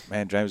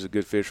 man, James is a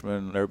good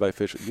fisherman, everybody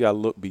fishes. You got to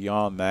look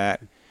beyond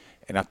that.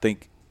 And I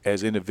think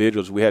as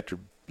individuals, we have to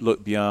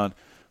look beyond,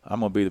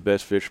 I'm going to be the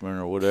best fisherman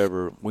or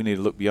whatever. We need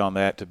to look beyond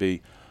that to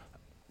be,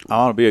 I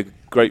want to be a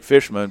great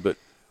fisherman, but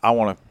I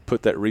want to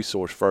put that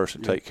resource first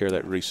and take care of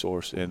that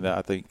resource. And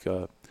I think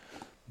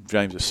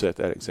James has set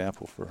that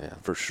example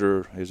for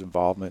sure, his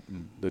involvement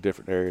in the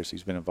different areas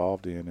he's been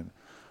involved in. And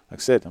like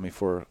I said,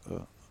 for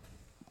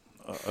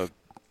a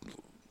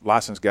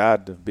licensed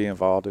guide to be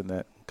involved in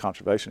that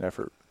conservation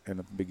effort in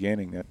the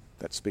beginning,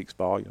 that speaks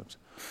volumes.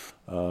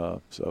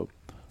 So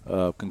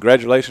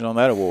congratulations on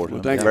that award.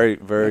 Well, thank you. Very,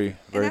 very, And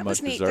very that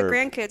was much neat. deserved. The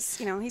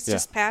grandkids, he's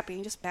just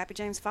Pappy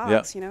James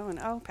Fox,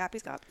 and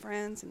Pappy's got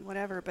friends and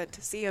whatever. But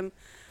to see him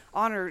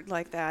honored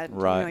like that,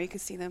 Right. you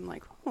could see them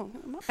like, oh,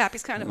 my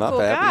Pappy's kind of My a cool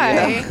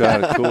Pappy, guy.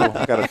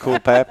 got a cool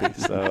pappy.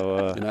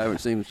 So And I haven't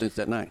seen him since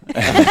that night. They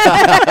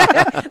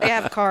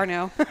have a car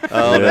now.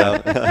 Oh,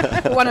 no.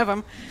 One of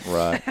them.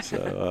 right.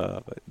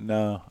 So, but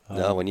no.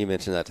 No, when you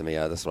mentioned that to me,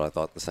 that's what I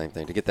thought, the same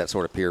thing. To get that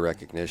sort of peer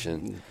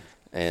recognition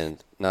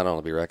and not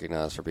only be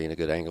recognized for being a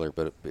good angler,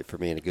 but for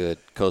being a good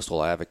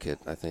coastal advocate,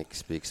 I think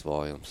speaks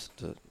volumes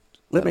to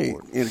Let that me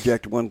award.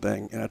 interject one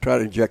thing, and I try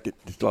to inject it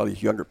to a lot of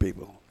these younger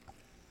people.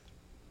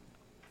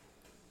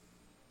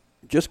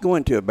 Just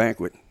going to a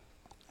banquet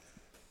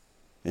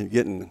and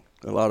getting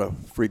a lot of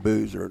free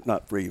booze, or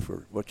not free,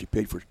 for what you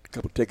paid for a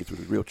couple of tickets, which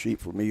was real cheap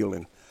for a meal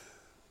and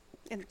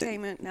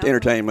Entertainment.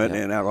 entertainment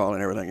Yeah. and alcohol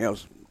and everything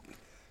else.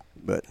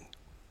 But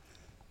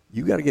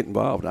you got to get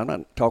involved. I'm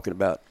not talking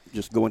about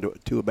just going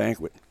to a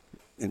banquet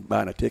and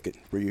buying a ticket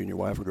for you and your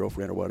wife or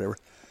girlfriend or whatever.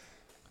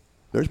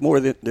 There's more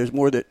to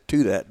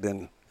that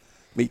than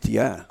meets the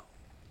eye.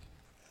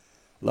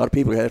 A lot of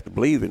people have to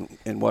believe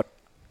in what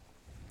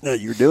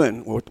you're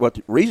doing, what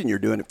the reason you're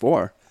doing it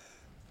for.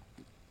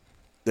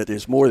 That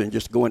there's more than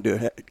just going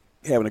to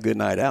having a good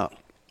night out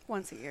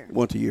Once a year.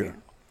 once a year.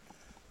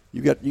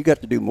 You got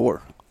to do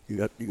more. You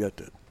got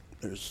to.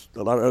 There's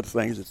a lot of other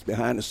things that's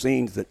behind the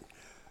scenes that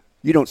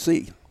you don't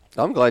see.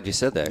 I'm glad you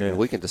said that. Yeah.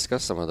 We can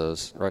discuss some of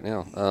those right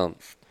now.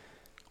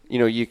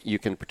 You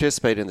can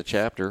participate in the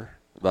chapter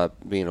by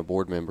being a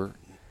board member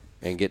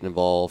and getting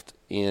involved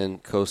in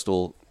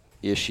coastal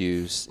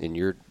issues in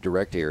your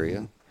direct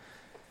area.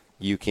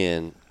 You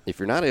can, if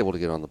you're not able to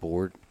get on the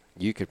board,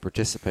 you could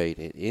participate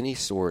in any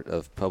sort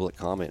of public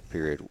comment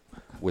period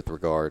with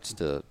regards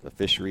to a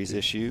fisheries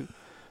issue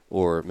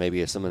or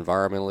maybe some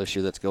environmental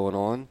issue that's going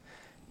on.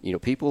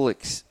 People,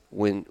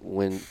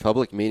 when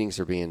public meetings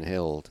are being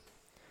held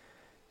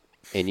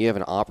and you have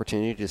an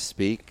opportunity to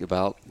speak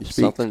about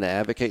something, to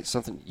advocate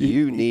something,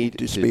 you need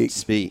to speak.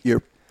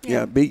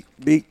 Be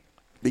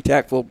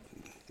tactful,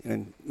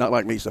 and not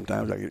like me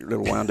sometimes. I get a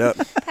little wound up.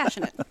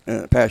 Passionate.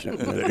 Passionate.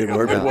 Good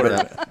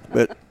word.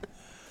 But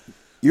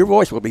your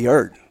voice will be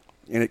heard,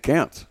 and it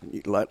counts.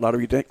 A lot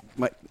of you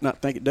might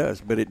not think it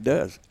does, but it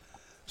does.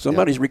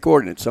 Somebody's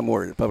recording it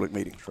somewhere at a public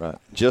meeting. Right.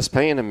 Just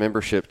paying a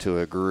membership to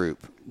a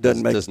group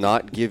does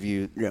not give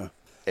you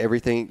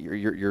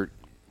everything.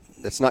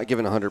 That's not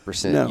given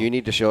 100%. No. You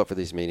need to show up for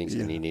these meetings,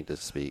 and you need to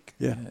speak.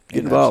 Yeah, And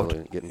get involved.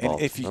 absolutely get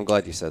involved. And I'm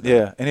glad you said that.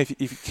 Yeah, and if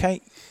you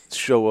can't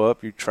show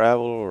up, you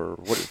travel or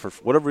for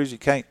whatever reason you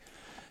can't,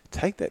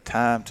 take that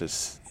time to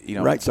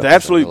Write the something.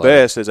 absolute Something like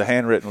best is a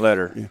handwritten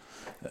letter. Yeah.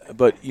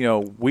 But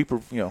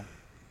CCA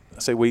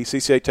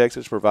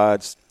Texas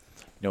provides.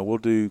 We'll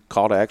do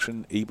call to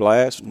action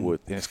e-blast and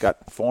it's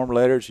got form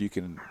letters. You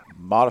can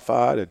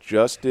modify it,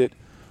 adjust it.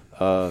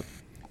 You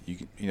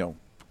can,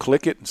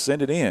 click it and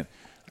send it in.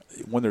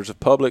 When there's a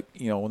public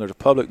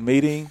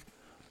meeting,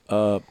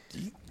 you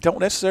don't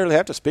necessarily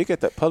have to speak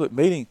at that public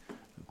meeting,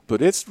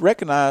 but it's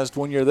recognized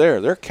when you're there.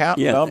 They're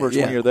counting numbers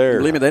when you're there.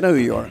 Believe me, they know who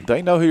you are.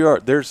 They know who you are.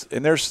 There's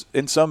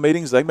in some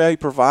meetings they may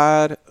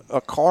provide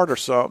a card or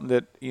something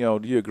that do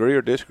you agree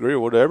or disagree or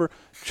whatever.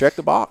 Check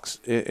the box.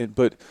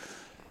 But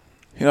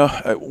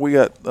we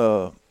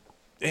got.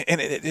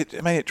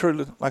 It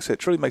truly, like I said,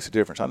 truly makes a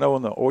difference. I know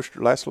in the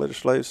last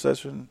legislative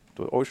session,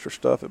 the oyster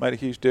stuff, it made a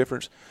huge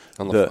difference.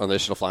 On the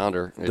initial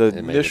flounder. The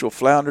initial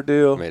flounder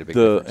deal. made a big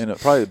difference. And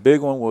probably the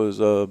big one was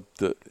the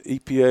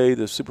EPA,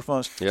 the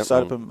Superfund Yep.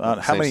 side of them.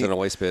 How many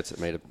waste pits? It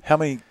made a How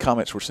many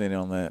comments were sent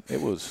on that? It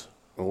was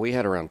Well, we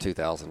had around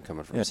 2,000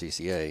 coming from Yeah.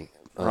 CCA,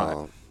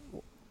 Right.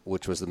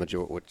 which was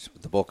which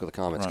the bulk of the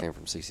comments Right. came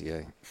from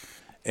CCA.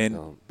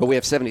 And But we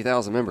have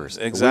 70,000 members.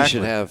 We Exactly.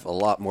 should have a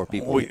lot more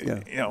people.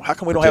 how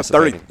come we don't have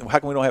 30? participating. How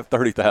come we don't have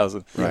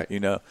 30,000? Right.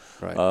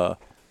 Right.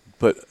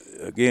 But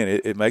again,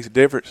 it makes a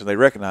difference, and they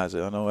recognize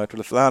it. I know after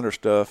the Flounder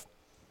stuff,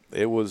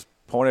 it was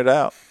pointed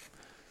out.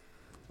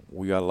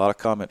 We got a lot of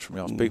comments from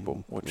y'all's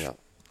people, which Yeah.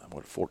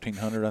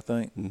 1,400 I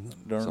think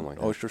during Something like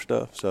that. oyster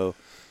stuff. So,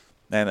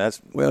 man, that's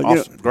Well,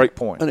 awesome. Great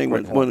point. I think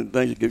Great one point. of the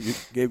things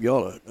that gave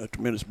y'all a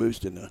tremendous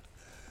boost in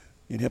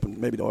helping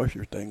maybe the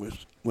oyster thing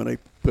was when they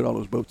put all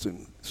those boats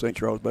in St.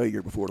 Charles Bay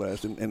year before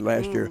last and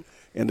last year,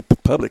 and the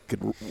public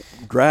could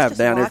drive Just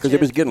down there watch because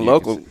it was it. getting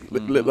local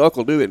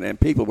do it, and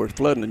people were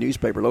flooding the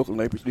newspaper, local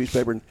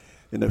newspaper,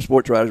 and the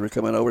sports writers were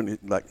coming over, and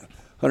like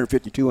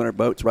 150, 200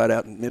 boats right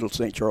out in the middle of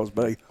St. Charles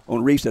Bay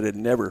on reefs that had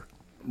never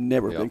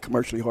been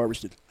commercially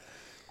harvested,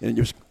 and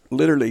just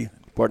literally,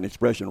 pardon the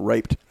expression,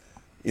 raped.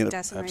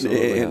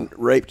 Decimated. And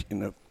raped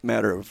in a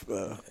matter of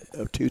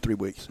 2-3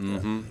 weeks.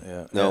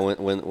 Yeah. No,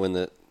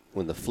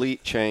 when the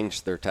fleet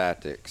changed their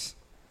tactics,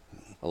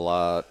 a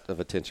lot of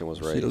attention was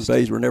raised. those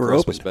bays were never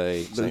Christmas opened.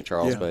 Bay, St.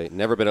 Charles Yeah. Bay,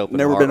 never been open.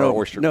 Never been Harbor open.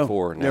 Oyster No,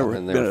 before now, never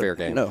and they were been fair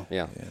game. no.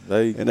 Yeah.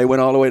 And they went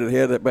all the way to the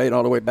head of that bay and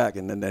all the way back,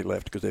 and then they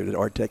left because they had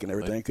already taken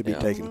everything. Could be Yeah.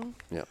 taken,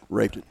 Yeah.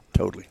 raped it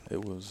totally.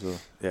 It was,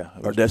 it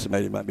Or was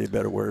decimated might be a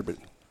better word, but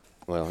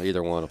Well,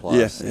 either one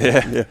applies.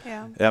 Yeah.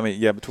 Yeah. I mean,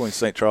 between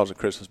St. Charles and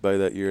Christmas Bay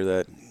that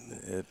year,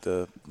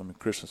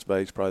 Christmas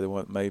Bay is probably the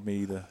one that made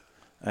me the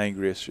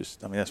angriest.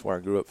 That's where I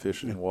grew up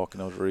fishing and walking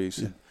those reefs.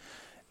 Yeah.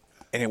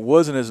 And it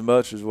wasn't as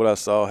much as what I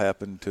saw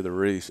happen to the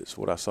reefs. It's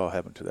what I saw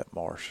happen to that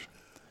marsh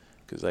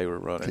because they were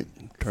running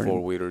Turning-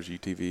 four-wheelers,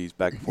 UTVs,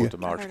 back and forth Yeah. to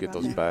marsh to get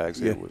those Yeah. bags.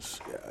 Yeah. It was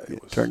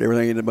turned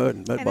everything into mud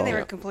And then they balls.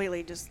 were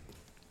completely just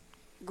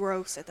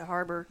gross at the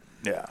harbor,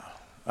 Yeah.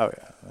 Oh,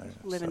 yeah.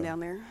 living So, down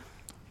there.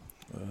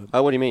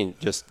 Oh, what do you mean?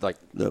 Just like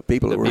The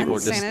people that The were people were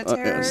just-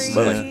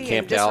 Unsanitary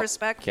camped and out-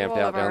 disrespectful camped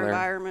out of our down there?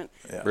 environment.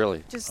 Yeah.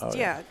 really? Just, Oh,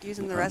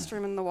 using the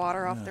restroom and the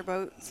water off their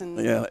boats. And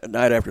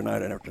night after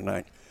night and after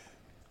night.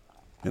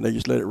 And they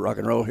just let it rock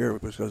and roll here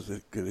because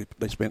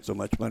they spent so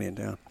much money in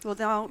town. Well,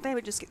 no, they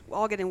would just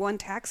all get in one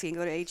taxi and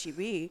go to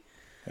HEB.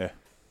 Yeah.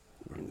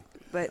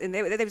 And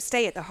they would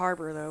stay at the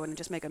harbor, though, and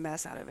just make a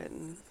mess out of it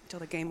until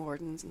the game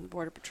wardens and the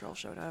Border Patrol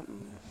showed up.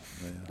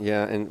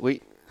 Yeah, and I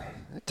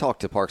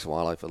talked to Parks and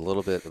Wildlife a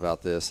little bit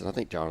about this, and I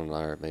think John and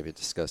I maybe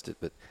discussed it.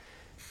 But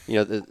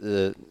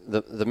the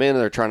men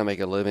that are trying to make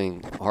a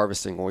living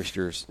harvesting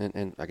oysters,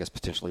 and I guess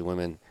potentially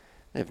women,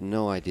 they have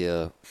no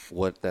idea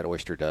what that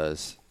oyster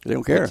does. They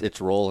don't care.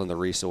 Its role in the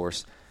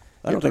resource.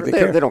 I don't think they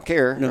care. They don't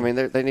care. No. I mean,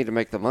 they need to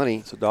make the money.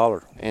 It's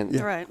 $1. And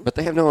Yeah. Right. but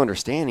they have no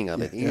understanding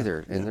of it Yeah,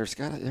 either. yeah. And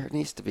there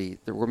needs to be.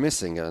 We're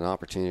missing an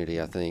opportunity,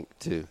 I think,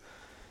 to.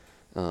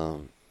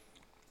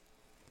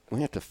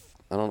 We have to.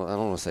 I don't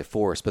want to say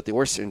force, but the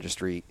oyster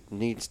industry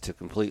needs to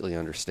completely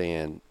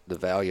understand the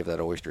value of that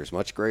oyster is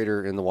much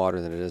greater in the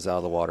water than it is out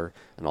of the water.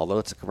 And although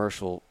it's a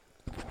commercially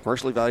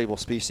valuable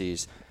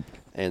species,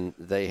 and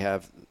they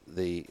have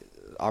the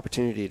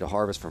opportunity to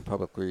harvest from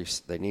public reefs,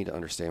 they need to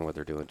understand what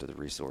they're doing to the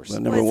resource.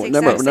 Well, Well, it's the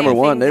number exact same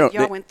one, thing they that don't.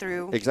 y'all they- went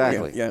through.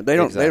 Exactly. Yeah, they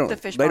don't. Exactly. The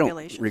fish They don't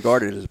population.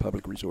 regard it as a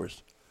public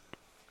resource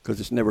because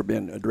it's never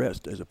been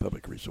addressed as a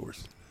public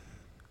resource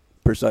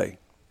per se.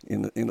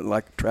 In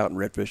like trout and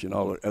redfish and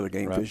all the other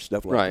game fish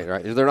stuff like Right, that.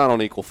 right. They're not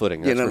on equal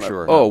footing. That's Yeah, for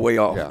sure. Oh, way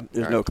off. Yeah,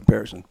 There's right. no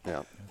comparison.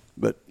 Yeah.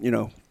 But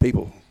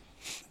people.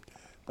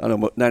 I know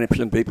 90%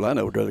 of people I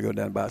know would rather go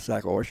down and buy a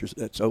sack of oysters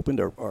that's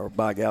opened or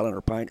buy a gallon or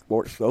pint of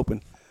quarts that's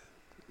open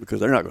because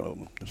they're not going to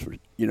open them. Just for,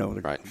 they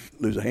Right.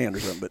 lose a hand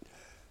or something.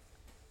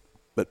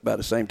 But by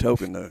the same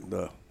token,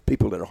 the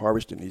people that are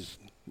harvesting these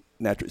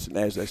natural,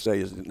 as they say,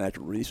 is a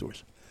natural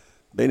resource,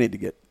 they need to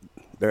get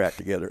their act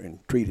together and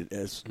treat it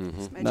as Mm-hmm.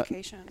 Some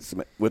education.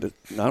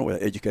 not only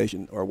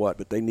education or what,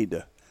 but they need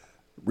to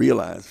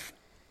realize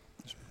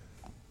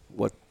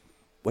what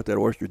that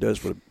oyster does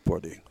for the For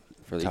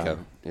the eco.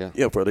 Time.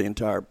 Yeah. for the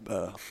entire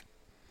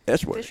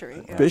estuary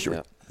Fishery, yeah. fishery.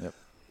 Yeah. Yep.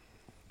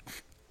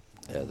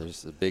 Yeah,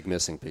 there's a big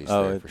missing piece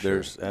Oh, there for sure.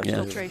 there's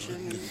absolutely. Filtration.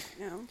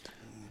 And,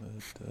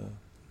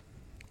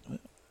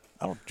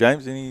 But,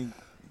 James,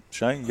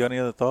 Shane, you got any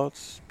other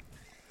thoughts?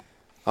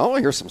 I want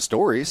to hear some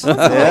stories. Lots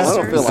I of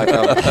don't feel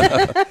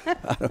oysters.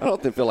 like I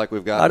don't feel like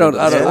we've got I don't- the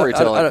I don't-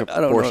 storytelling I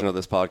don't portion know. of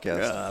this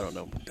podcast. I don't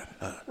know.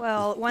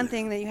 Well, one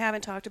thing that you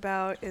haven't talked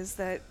about is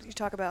that you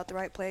talk about the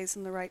right place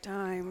and the right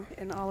time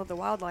in all of the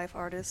wildlife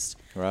artists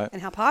Right.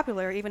 and how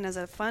popular, even as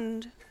a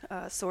fund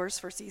source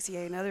for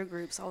CCA and other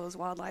groups, all those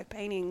wildlife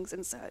paintings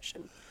and such.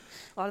 And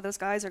a lot of those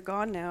guys are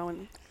gone now,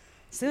 and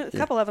a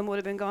couple of them would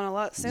have been gone a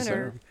lot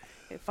sooner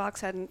if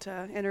Fox hadn't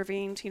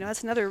intervened.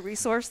 That's another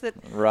resource that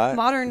Right.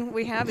 modern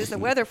we have is the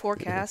weather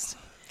forecast,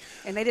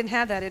 and they didn't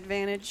have that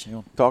advantage. You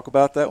want to talk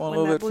about that one When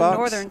a little that bit, Blue Fox?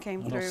 Northern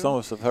came I know through. some of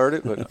us have heard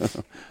it, but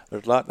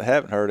there's a lot that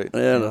haven't heard it.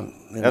 Yeah,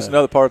 That's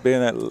another part of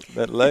being that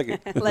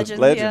legend. Legend,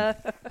 yeah.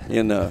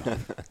 In I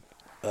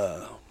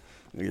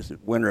guess it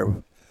winter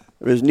of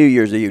it was New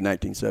Year's Eve,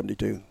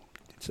 1972,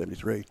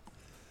 73.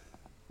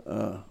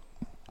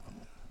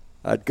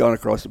 I'd gone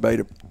across the bay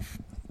to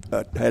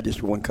had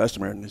just one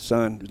customer, and his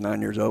son was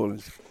 9 years old,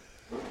 and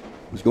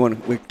was going.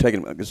 I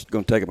was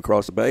going to take him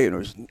across the bay, and there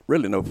was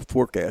really no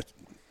forecast.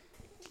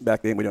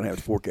 Back then, we don't have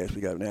the forecast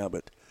we got now,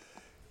 but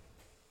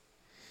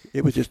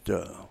it was just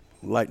a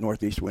light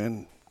northeast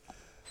wind.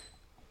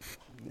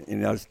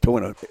 And I was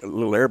towing a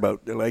little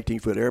airboat, an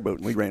 18-foot airboat,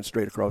 and we ran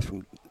straight across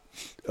from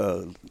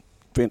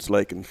Fence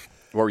Lake. And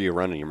What were you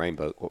running your main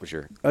boat? What was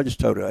your? I just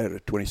towed it. I had a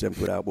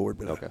 27-foot outboard,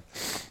 but Okay.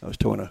 I was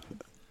towing a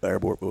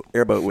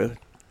airboat with it.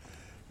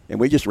 And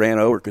we just ran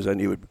over because I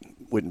knew it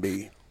wouldn't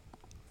be.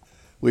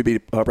 We'd be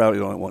probably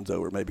the only ones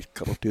over, maybe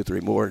two or three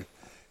more.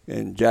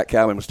 And Jack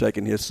Cowan was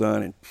taking his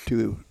son and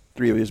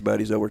three of his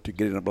buddies over to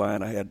get in a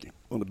blind I had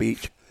on the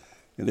beach.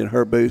 And then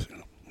Herb Booth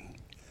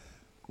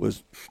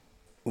was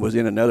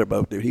in another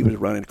boat that he was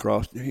running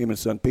across, him and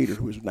son Peter,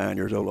 who was 9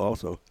 years old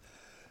also.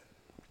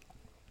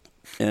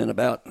 And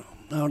about, I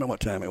don't know what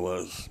time it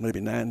was,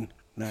 maybe 9:30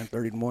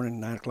 in the morning,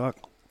 9 o'clock.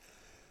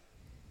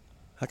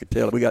 I could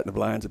tell we got in the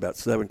blinds about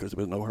 7 because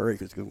there was no hurry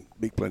because there was going to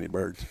be plenty of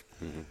birds.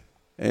 Mm-hmm.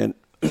 And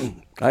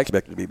I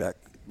expected to be back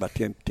by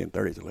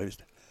 10:30 at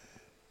least.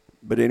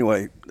 But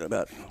anyway,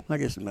 about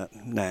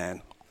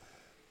 9,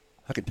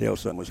 I could tell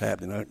something was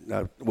happening.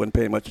 I wasn't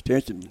paying much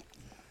attention,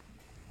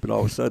 but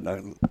all of a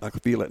sudden I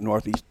could feel that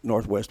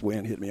northwest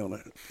wind hit me on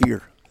the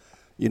ear.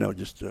 You know,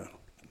 just a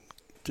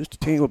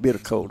tingle bit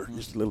of colder,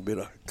 just a little bit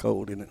of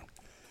cold in it.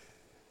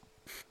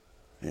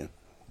 And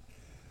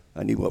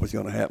I knew what was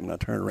going to happen. I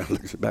turned around,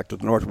 looked back to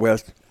the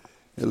northwest.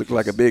 It looked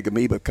like a big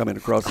amoeba coming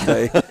across the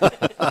bay.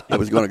 It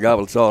was going to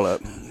gobble us all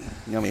up.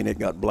 I mean, it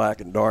got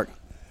black and dark.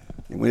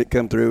 And when it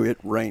come through, it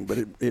rained, but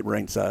it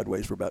rained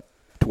sideways for about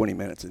 20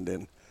 minutes,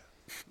 and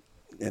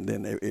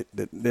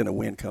then a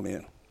wind come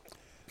in.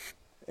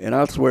 And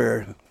I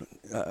swear,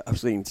 I've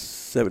seen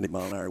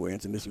 70-mile-an-hour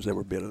winds, and this was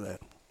every bit of that.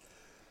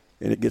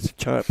 And it gets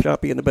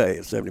choppy in the bay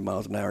at 70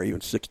 miles an hour,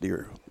 even 60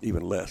 or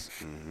even less.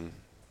 Mm-hmm.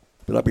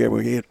 But up here,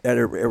 we hit at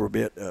every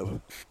bit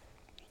of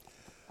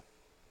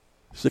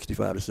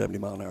 65 to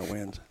 70-mile-an-hour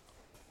winds.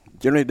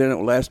 Generally, they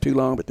don't last too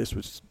long, but this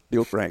was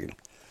still cranking.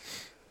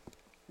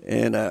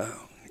 And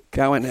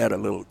Cowan had a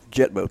little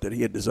jet boat that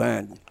he had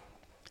designed,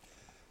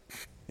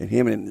 and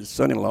him and his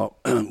son-in-law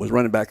was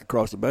running back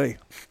across the bay.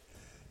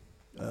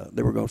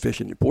 They were going to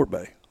fish in Newport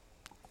Bay,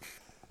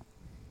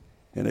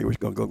 and they was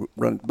going to go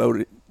run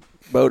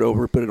boat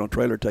over, put it on a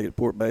trailer, take it to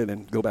Port Bay, and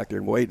then go back there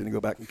and wait, and then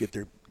go back and get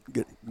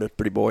the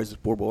pretty boys, the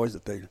poor boys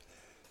that they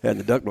had in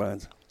the duck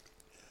blinds.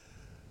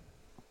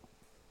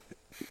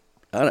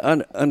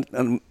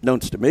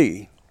 Unbeknownst to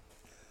me,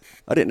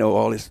 I didn't know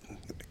all this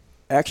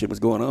action was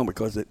going on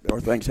because or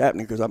things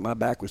happening because my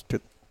back was to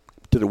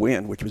the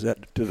wind, which was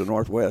to the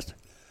northwest.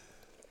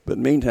 But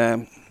in the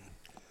meantime,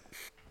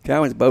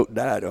 Cowan's boat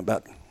died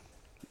about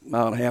a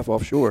mile and a half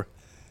offshore.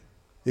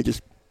 It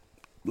just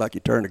like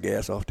you turned the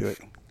gas off to it.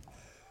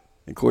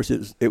 And of course,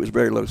 it was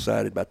very low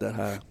sided, about that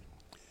high,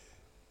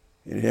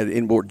 and it had an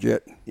inboard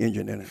jet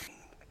engine in it.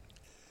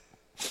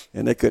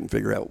 And they couldn't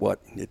figure out what.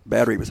 The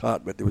battery was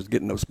hot, but there was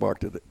getting no spark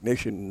to the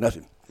ignition,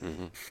 nothing.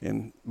 Mm-hmm.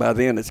 And by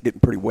then, it's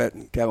getting pretty wet,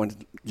 and Cowan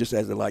just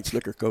has a light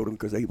slicker coat him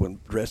because he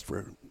wasn't dressed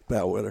for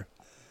foul weather.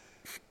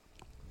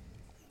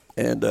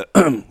 And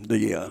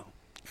the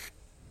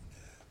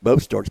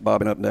boat starts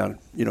bobbing up and down,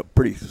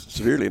 pretty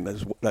severely in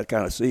that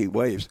kind of sea,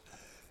 waves.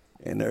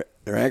 And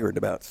they're anchored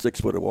about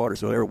 6 foot of water,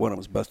 so every one of them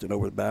was busting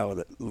over the bow of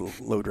that little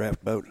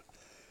low-draft boat.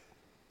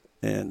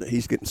 And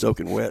he's getting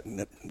soaking wet, and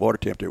that water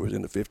temperature was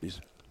in the 50s.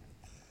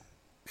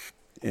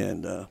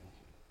 And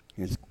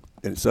his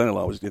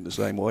son-in-law was getting the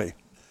same way.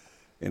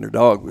 And their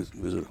dog was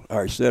an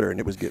Irish setter, and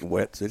it was getting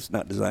wet, so it's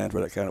not designed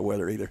for that kind of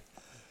weather either.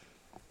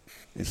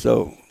 And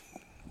so,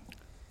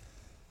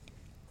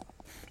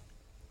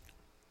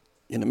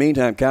 in the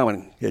meantime,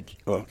 Cowan had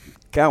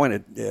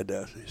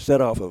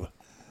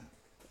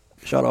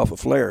shot off a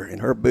flare,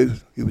 and Herb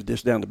Booth, who was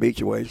just down the beach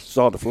a ways,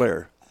 saw the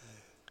flare.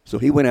 So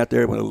he went out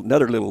there with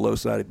another little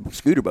low-sided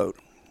scooter boat,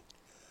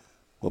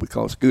 what we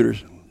call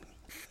scooters,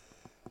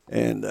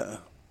 and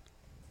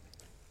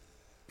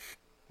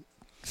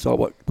saw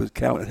what was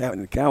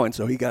happening to Cowan,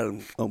 so he got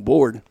them on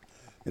board,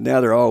 and now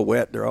they're all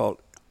wet. They're all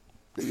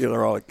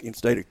in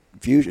state of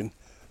confusion.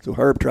 So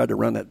Herb tried to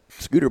run that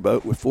scooter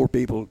boat with 4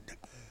 people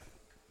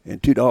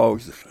and 2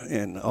 dogs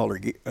and all their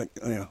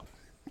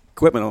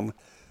equipment on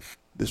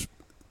this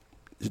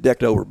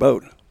decked over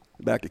boat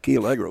back to Key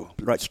Allegro,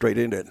 right straight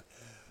into it.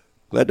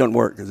 Well, that doesn't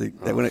work because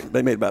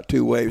they made about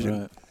 2 waves,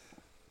 and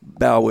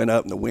bow went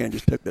up, and the wind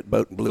just took that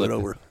boat and blew it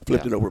over,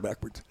 flipped it over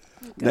backwards.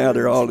 Now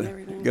they're all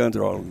guns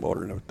are all in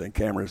water and everything,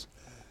 cameras.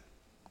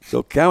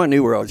 So Cowan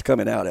knew where I was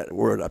coming out at,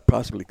 where I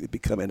possibly could be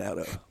coming out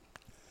of,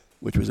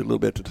 which was a little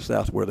bit to the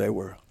south where they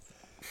were.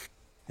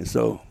 And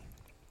so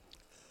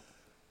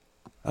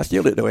I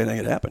still didn't know anything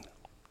had happened.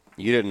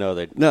 You didn't know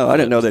that? No, I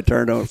didn't know they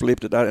turned on and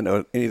flipped it. I didn't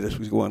know any of this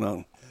was going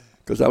on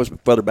because I was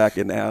further back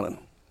in the island.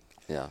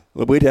 Yeah.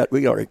 Well, we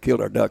already killed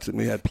our ducks, and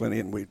we had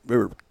plenty, and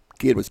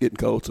kid was getting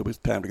cold, so it was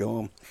time to go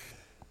home.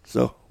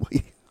 So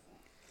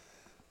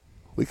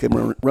we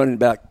came running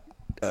back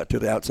to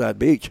the outside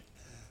beach.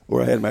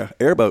 where I had my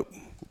airboat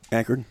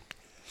anchored.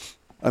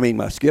 I mean,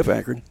 my skiff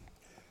anchored,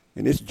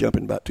 and it's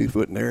jumping about 2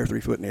 foot in the air, 3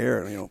 foot in the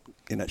air,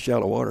 in that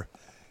shallow water.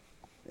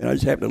 And I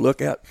just happened to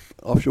look out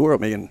offshore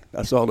of me, and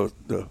I saw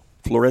the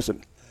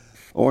fluorescent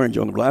orange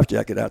on the life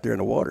jacket out there in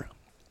the water.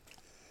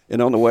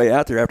 And on the way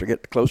out there, after I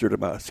get closer to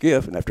my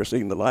skiff, and after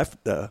seeing the life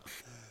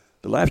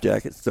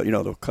jacket, so,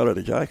 the color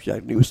of the life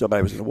jacket, I knew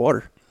somebody was in the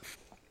water.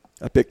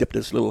 I picked up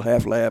this little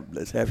half lab,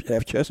 that's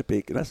half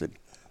Chesapeake, and I said,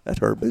 "That's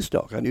Herb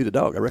Bostock." I knew the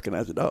dog. I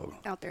recognized the dog.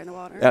 Out there in the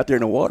water. Out there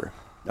in the water.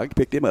 I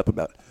picked him up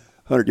about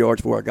 100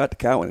 yards before I got to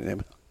Cowan and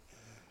him.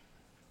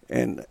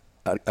 And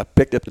I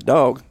picked up the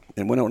dog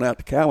and went on out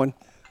to Cowan,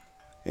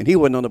 and he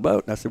wasn't on the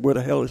boat. And I said, "Where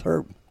the hell is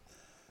Herb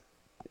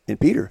and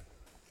Peter?"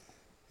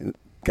 And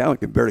Cowan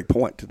can barely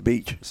point to the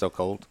beach. So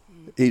cold.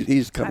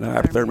 He's coming to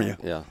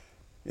hypothermia. Yeah.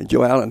 And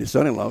Joe Allen, his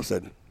son-in-law,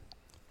 said,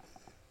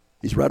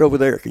 "He's right over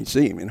there. Can you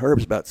see him?" And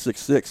Herb's about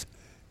 6'6",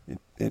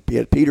 and he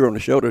had Peter on the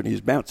shoulder, and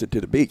he's bouncing to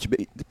the beach.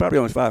 He's probably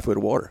only 5 foot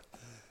of water,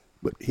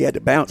 but he had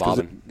to bounce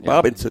because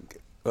bobbing. So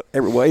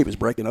every wave was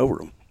breaking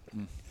over him,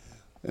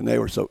 and they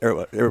were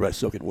everybody's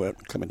soaking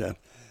wet coming down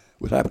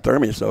with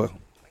hypothermia. So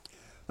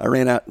I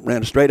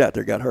ran straight out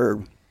there, got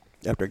Herb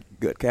after I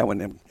got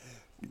Cowan, and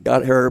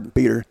got Herb and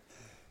Peter,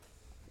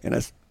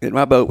 and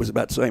my boat was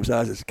about the same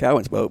size as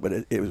Cowan's boat,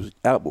 but it was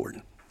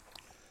outboard,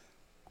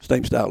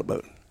 same style of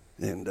boat,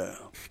 and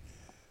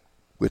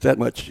with that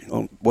much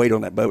weight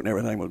on that boat and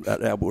everything with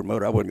that outboard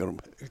motor, I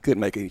couldn't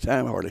make any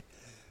time hardly.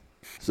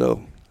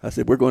 So I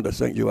said, "We're going to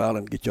St. Joe Island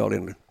and get y'all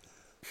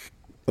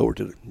over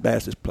to the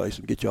Bass's place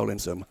and get y'all in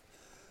some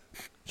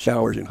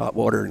showers and hot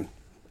water and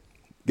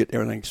get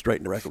everything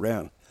straightened back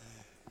around."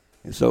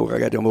 And so I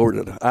got them over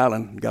to the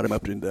island and got them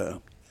up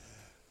to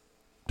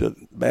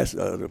Bass,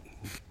 the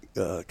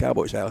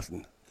Cowboy's house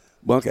and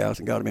bunkhouse,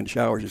 and got them in the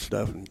showers and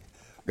stuff, and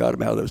got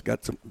them out of those,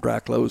 got some dry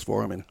clothes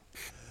for them,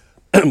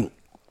 and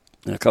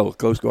and I called the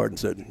Coast Guard and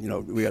said,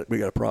 we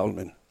got a problem.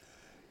 And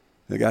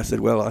the guy said,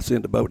 "Well, I'll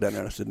send the boat down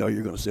there." And I said, "No,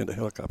 you're going to send a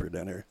helicopter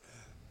down there."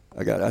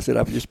 I said,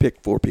 "I've just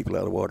picked 4 people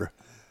out of the water."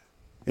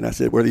 And I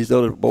said, "Where these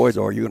other boys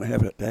are, you're going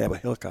to have a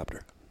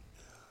helicopter."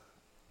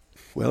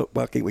 "Well,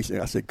 why can't we?"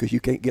 I said, "Because you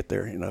can't get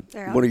there in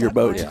one of your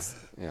boats.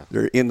 Yeah.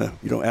 They're in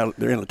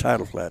the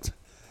tidal flats.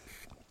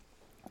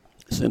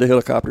 Send a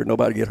helicopter,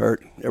 nobody get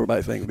hurt,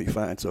 everybody think it'll be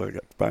fine." So I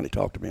finally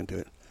talked them into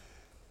it.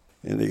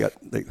 And they got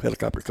the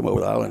helicopter come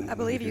over the island. I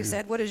believe you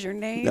said, "What is your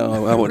name?"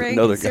 No, I wanted to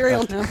know the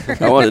serial number.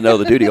 I wanted to know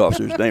the duty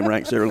officer's name,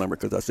 rank, serial number,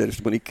 because I said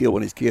it's when he killed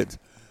one of his kids.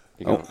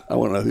 I want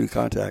to know who to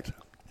contact.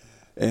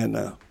 And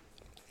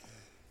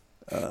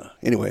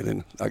anyway,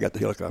 then I got the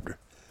helicopter.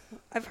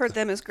 I've heard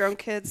them as grown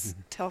kids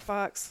tell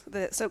Fox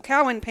that. So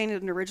Cowan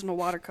painted an original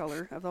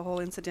watercolor of the whole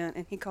incident,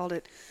 and he called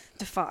it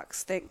to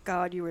Fox. "Thank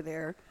God you were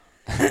there."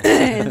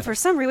 And for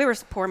some reason, we were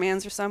poor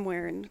man's or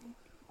somewhere, and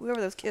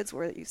whoever those kids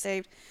were that you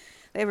saved,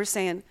 they were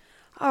saying,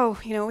 "Oh,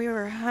 we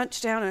were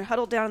hunched down and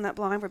huddled down in that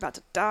blind. We're about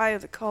to die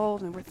of the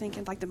cold, and we're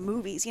thinking like the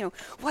movies.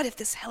 What if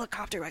this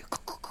helicopter?"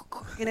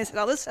 And I said,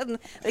 all of a sudden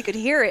they could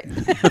hear it.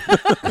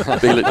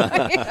 Feel it.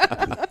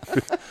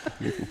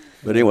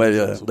 But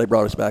anyway, they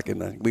brought us back,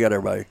 and we got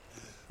everybody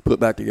put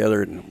back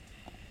together, and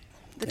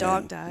The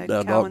dog died.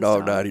 The Cowan's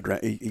dog died. He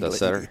drank. The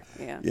setter?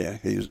 Yeah.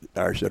 His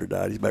Irish setter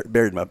died. He's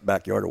buried in my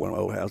backyard of one of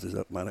my old houses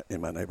up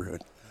in my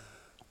neighborhood.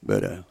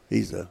 But he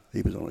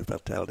was only a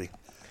fatality.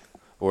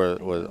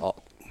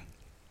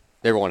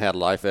 Everyone had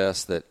life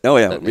vests that? Oh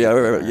yeah,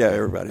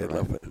 everybody had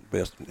life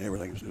vests and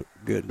everything was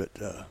good. But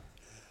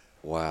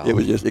wow, it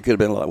could have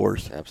been a lot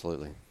worse.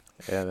 Absolutely.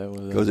 Yeah, that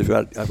was. Because if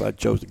I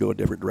chose to go a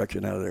different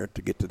direction out of there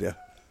to get to the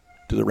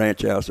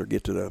ranch house or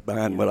get to the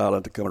behind Mud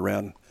Island to come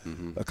around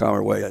a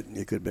calmer way,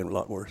 it could have been a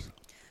lot worse.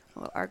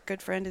 Well, our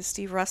good friend is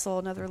Steve Russell,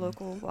 another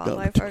local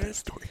wildlife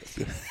artist. Story.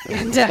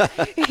 And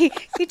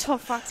he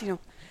told Fox,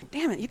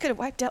 "Damn it, you could have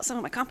wiped out some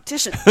of my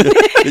competition."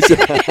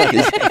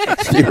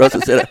 Steve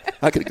Russell said,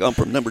 "I could have gone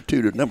from number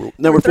 2 to number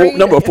 3.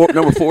 number 4 to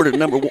number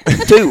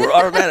 2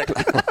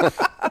 automatically."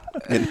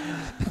 And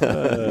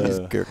he's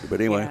a character, but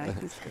anyway.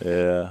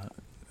 Yeah.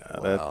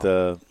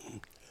 Wow.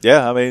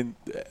 I mean,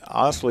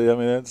 honestly,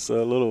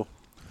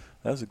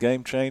 that's a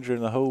game changer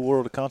in the whole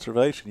world of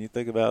conservation. You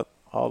think about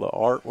all the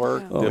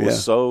artwork that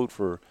was sold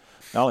for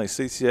not only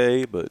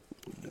CCA, but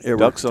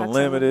Ducks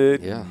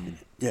Unlimited. Yeah.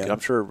 Yeah. I'm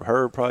sure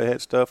Herb probably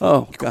had stuff.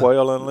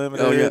 Quail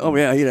Unlimited. Oh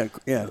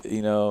yeah.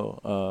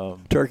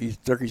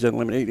 Turkeys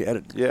Unlimited. He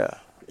had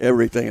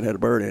everything that had a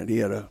bird in it. He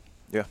had a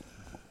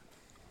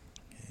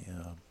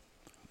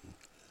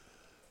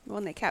Well,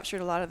 and they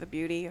captured a lot of the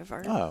beauty of our.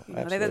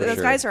 Absolutely. Those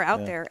guys are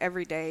out there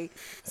every day,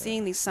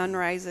 seeing these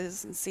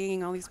sunrises and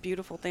seeing all these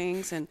beautiful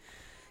things. And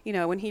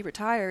when he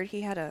retired,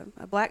 he had a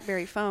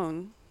BlackBerry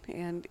phone,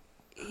 and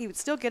he would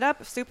still get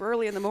up super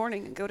early in the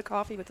morning and go to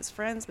coffee with his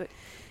friends. But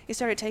he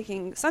started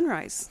taking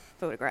sunrise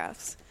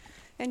photographs,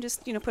 and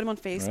just put them on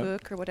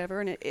Facebook or whatever.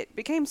 And it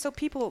became so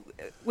people,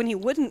 when he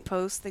wouldn't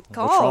post, they'd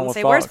call and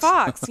say, "Where's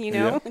Fox?"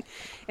 And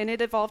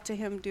it evolved to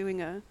him doing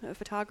a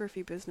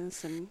photography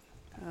business, and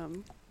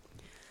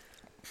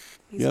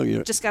he's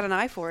just got an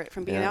eye for it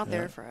from being out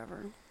there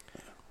forever.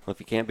 Well, if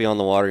you can't be on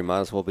the water, you might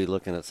as well be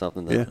looking at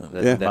something that, Yeah,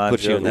 that, yeah. that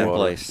puts you in that Water.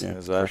 place, Yeah, for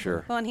exactly.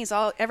 sure. Well, and he's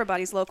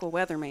everybody's local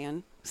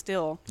weatherman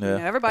still. Yeah. You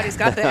know, everybody's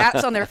got the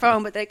apps on their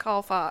phone, but they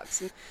call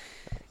Fox. And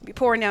be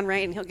pouring down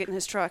rain, and he'll get in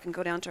his truck and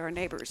go down to our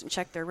neighbors and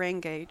check their rain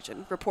gauge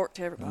and report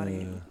to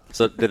everybody.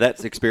 So did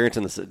that experience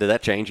did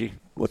that change you?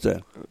 What's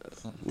that?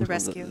 The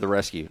rescue. The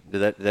rescue.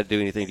 Did that do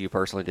anything to you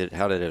personally?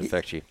 How did it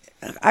affect you?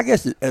 I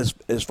guess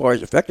as far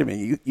as affecting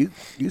me,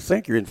 you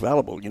think you're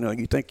infallible. You know,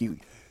 you think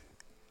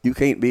you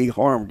can't be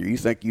harmed. You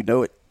think you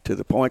know it to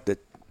the point that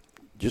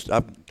just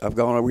I've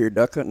gone over here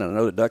duck hunting, and I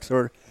know the ducks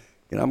are,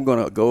 and I'm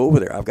going to go over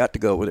there. I've got to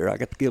go over there. I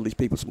got to kill these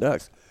people some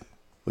ducks.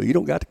 Well, you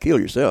don't got to kill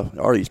yourself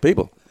or these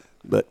people,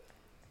 but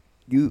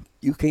you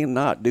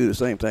cannot do the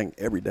same thing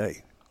every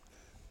day.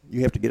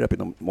 You have to get up in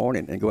the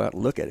morning and go out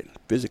and look at it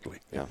physically.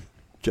 Yeah.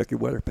 Check your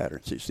weather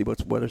patterns. See what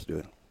the weather's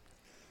doing.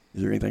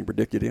 Is there anything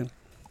predicted in?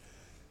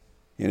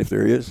 And if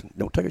there is,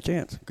 don't take a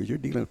chance because you're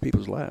dealing with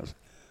people's lives.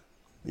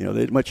 You know,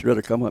 they'd much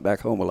rather come back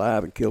home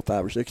alive and kill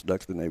 5 or 6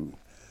 ducks than they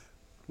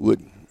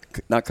would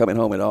not coming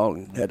home at all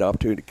and had the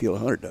opportunity to kill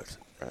 100 ducks.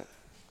 Right.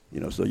 You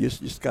know, so you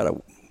just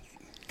gotta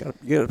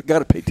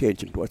pay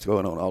attention to what's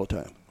going on all the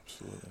time.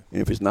 Absolutely.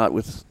 And if it's not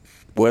with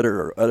weather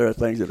or other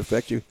things that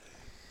affect you,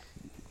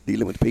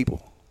 dealing with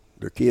people,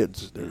 their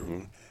kids,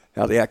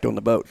 how they act on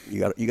the boat. You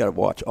got to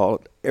watch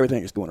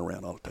everything that's going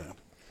around all the time.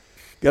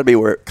 You got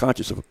to be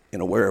conscious of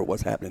and aware of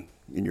what's happening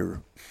in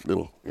your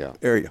little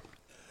area.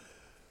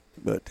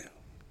 But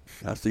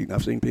I've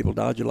seen people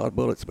dodge a lot of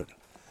bullets,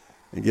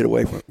 and get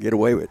away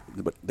with it.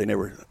 But they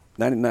never.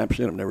 99% of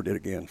them never did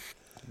again.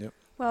 Yep.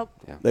 Well,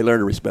 They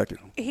learned to respect it.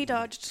 he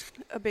dodged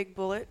a big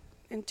bullet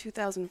in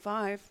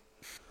 2005.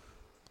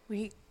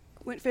 We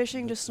went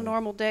fishing just a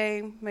normal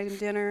day, made him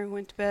dinner,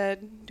 went to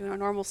bed, doing our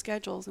normal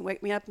schedules, and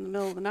wake me up in the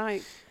middle of the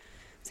night.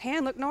 His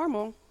hand looked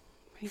normal.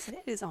 He said,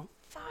 "It is on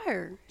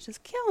fire. It's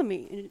just killing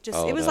me." And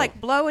it was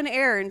like blowing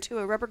air into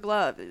a rubber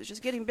glove. It was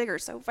just getting bigger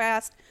so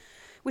fast.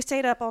 We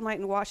stayed up all night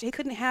and watched. He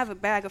couldn't have a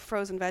bag of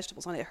frozen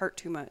vegetables on it. It hurt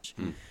too much.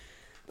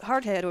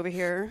 Hardhead over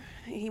here,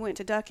 he went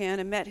to Duck Inn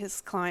and met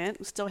his client,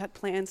 who still had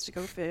plans to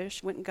go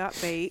fish, went and got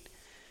bait.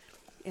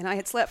 And I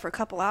had slept for a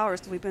couple hours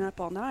because we'd been up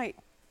all night.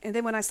 And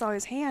then when I saw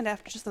his hand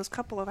after just those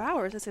couple of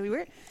hours, I said,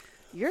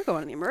 "You're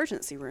going to the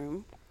emergency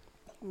room."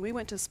 And we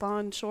went to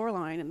Spawn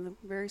Shoreline, and the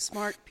very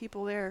smart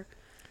people there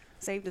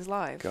saved his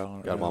life.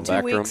 Got him on 2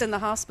 back weeks room. in the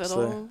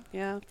hospital.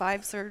 5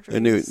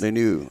 surgeries. They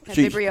knew. Had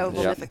She- Vibrio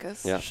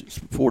vulnificus. Yeah.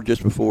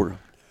 just before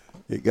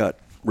it got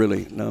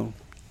really known,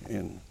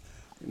 and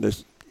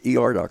this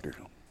ER doctor,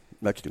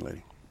 Mexican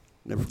lady,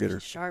 never forget her.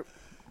 Sharp.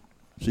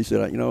 She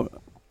said,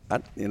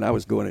 I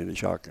was going into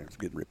shock. I was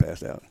getting ready to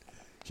pass out.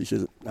 She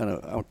says,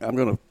 I'm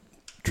going to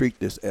treat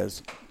this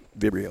as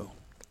Vibrio.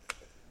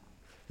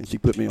 And she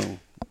put me on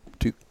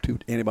two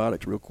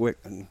antibiotics real quick.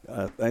 And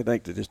I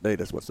think to this day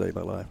that's what saved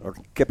my life, or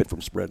kept it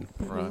from spreading.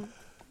 Right.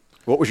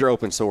 What was your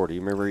open sore? Do you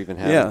remember even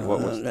having? Yeah.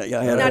 What was? I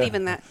had Not a-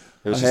 even that.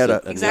 It was I had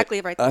just a-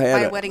 Exactly right. I By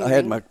had a wedding I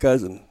had ring. my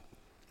cousin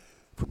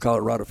from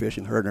Colorado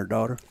fishing, her and her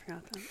daughter.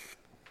 Forgot that.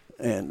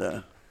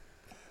 And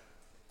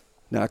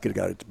now I could have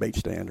got it at the bait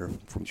stand or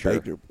from Sure.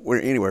 bait or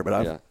anywhere,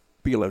 but Yeah. I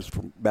feel I was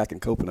from back in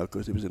Copano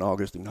because it was in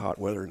August and hot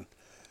weather, and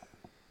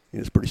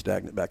it's pretty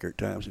stagnant back there at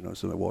times, some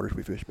of the waters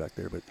we fish back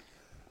there. But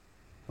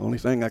the only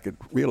thing I could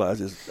realize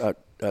is I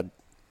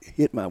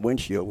hit my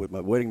windshield with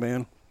my wedding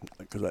band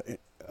because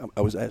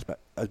I was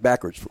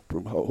backwards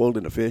from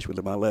holding the fish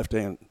with my left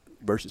hand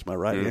versus my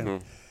right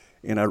hand,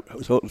 and I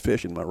was holding the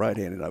fish in my right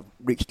hand, and I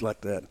reached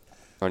like that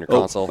On your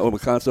console? on my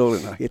console,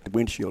 and I hit the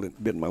windshield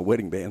and bit my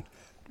wedding band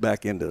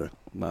back into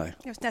There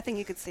was nothing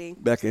you could see.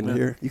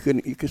 here. You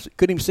couldn't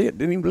even see it.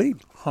 Didn't even bleed.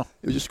 It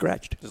was just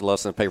scratched. Just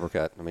less than a paper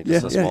cut. I mean,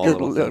 just a small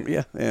little thing.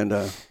 yeah. And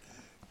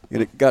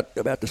it got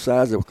about the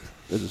size of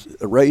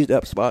a raised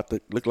up spot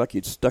that looked like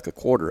you'd stuck a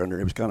quarter under.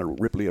 It was kind of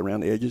ripply around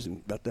the edges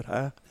and about that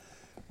high.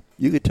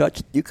 You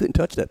couldn't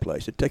touch that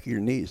place. It'd take you to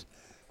your knees.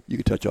 You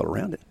could touch all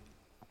around it.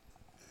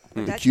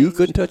 That But you changed.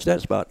 couldn't touch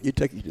that spot. You'd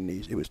take you to your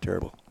knees. It was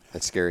terrible.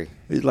 That's scary.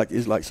 It's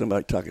like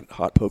somebody taking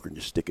hot poker and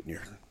just sticking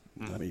your.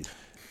 I mean,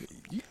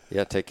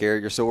 Yeah, take care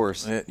of your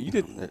sores. You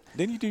didn't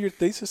you do your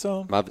thesis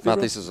on My Vibrio?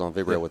 thesis is on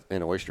Vibrio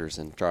in oysters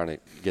and trying to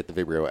get the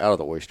Vibrio out of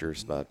the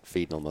oysters by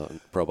feeding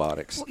them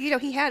probiotics.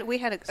 Well, we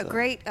had a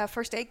great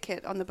first aid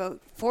kit on the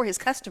boat for his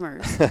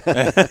customers.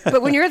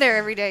 But when you're there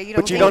every day, you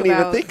don't. But you think don't even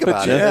about, think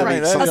about Yeah, it. I I mean,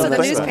 mean, that- something Also, the that's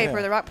like that. newspaper,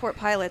 yeah. the Rockport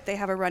Pilot, they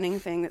have a running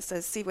thing that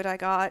says "See what I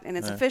got," and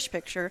it's a fish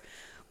picture.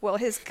 Well,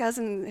 his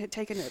cousin had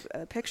taken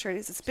a picture, and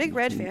it's this big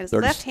redfin. His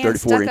 30 left hand 34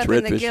 stuck inch up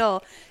in the redfish.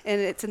 gill,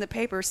 and it's in the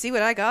paper. See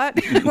what I got?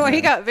 Well,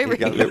 he got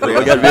Vibrio.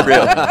 I got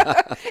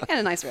Vibrio. And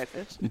a nice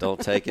redfish.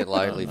 Don't take it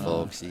lightly,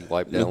 folks. You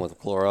wipe down with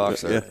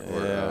Clorox or,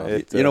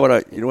 Yeah.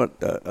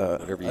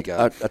 Whatever you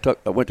got.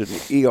 I went to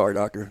the ER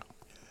doctor.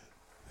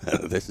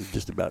 This is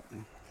just about.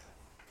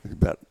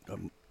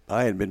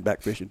 I hadn't been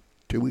back fishing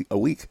a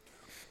week.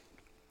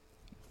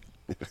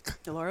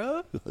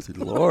 Laura? I said,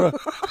 Laura.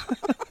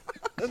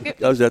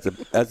 I was at the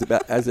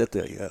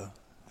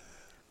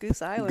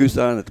Goose Island. Goose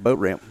Island at the boat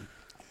ramp,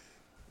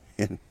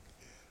 and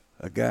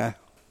a guy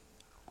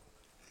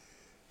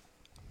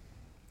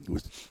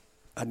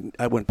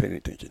I wasn't paying any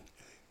attention.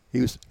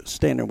 He was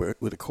standing there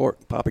with a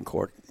cork, popping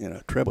cork in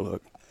a treble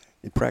hook,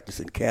 and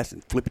practicing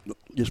casting,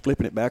 just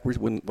flipping it backwards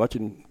when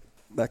watching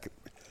back.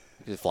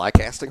 Just fly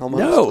casting almost?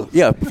 No,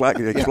 yeah, fly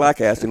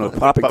casting with a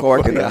popping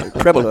cork and a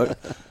treble hook.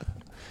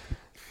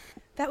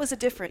 That was a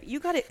different. You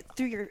got it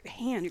through your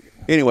hand.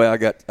 Anyway, I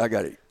got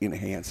it in the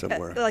hand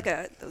somewhere. Like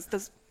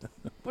those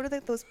what are they?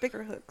 Those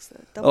bigger hooks.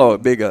 Oh, a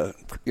big,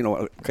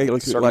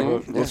 Kaylee's Circle like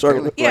hook. a little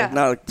circle, Yeah. like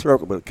not a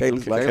circle, but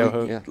Kaylee's like Cacao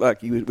hook. Yeah.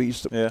 like we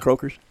used to Yeah.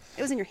 croakers.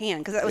 It was in your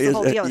hand because that was the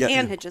whole deal. The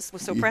hand had just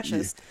was so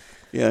precious.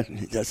 Yeah,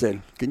 I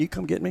said, "Can you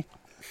come get me?"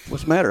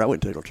 What's the matter? I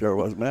wouldn't tell her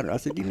what's the matter. I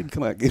said, "You need to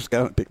come out, get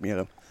Scout and pick me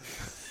up."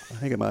 I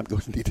think I might go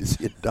need to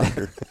see a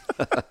doctor.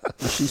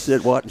 And she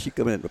said, "What?" And she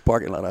come in the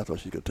parking lot. I thought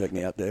she was going to take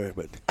me out there,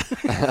 but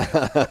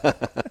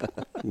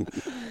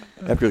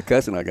after the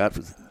cussing I got,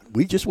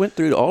 we just went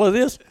through all of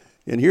this,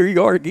 and here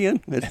you are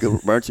again. Let's go to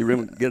the emergency room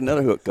and get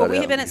another hook cut Well, we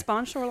out. had been at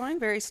Spawn Shoreline,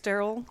 very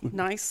sterile,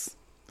 nice,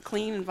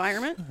 clean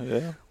environment.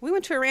 Yeah. We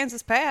went to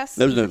Aransas Pass.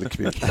 That was another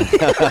experience. They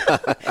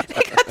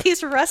got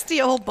these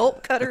rusty old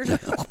bolt cutters,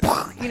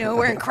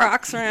 wearing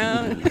Crocs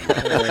around.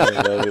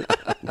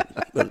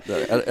 But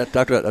I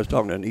was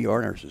talking to an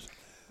ER nurses,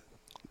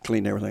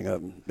 cleaned everything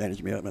up and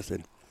bandaged me up. And I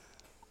said,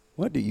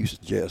 "What do you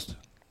suggest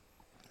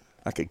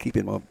I could keep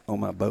him on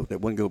my boat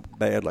that wouldn't go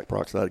bad like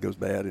peroxide goes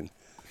bad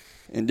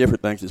and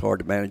different things is hard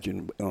to manage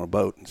on a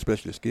boat,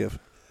 especially a skiff?"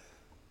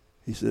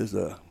 He says,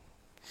 "What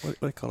do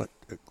they call it?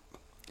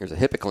 There's a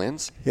HIPAA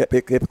Hippoclins. Yep.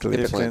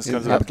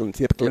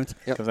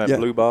 Comes out in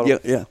blue bottle.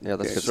 Yeah. Yeah,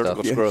 that's good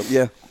Surgical stuff. scrub.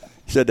 Yeah.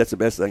 He said that's the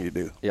best thing to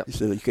do. Yep. He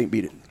said you can't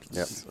beat it.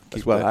 Yep.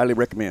 That's why I highly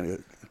recommend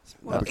it.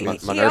 Well,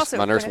 Hippoclins. My He nurse, also-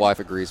 my go nurse ahead. wife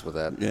agrees with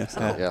that. Yeah. So,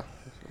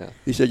 yeah.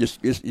 He said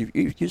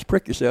you just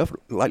prick yourself,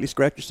 lightly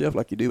scratch yourself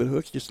like you do with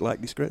hooks, just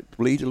lightly scratch,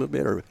 bleeds a little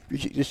bit, or you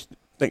should just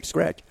think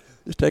scratch.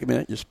 Just take a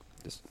minute, just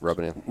Just rub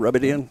it in. rub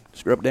it in,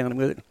 scrub down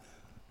with it.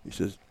 He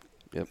says,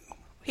 Yep.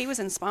 He was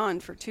in Spawn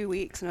for 2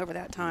 weeks, and over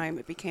that time,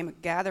 it became a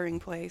gathering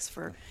place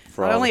for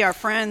For all not only the- our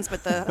friends,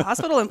 but the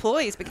hospital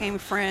employees became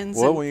friends.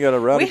 Well, and when you got a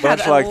rowdy we had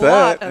bunch a like lot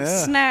that, of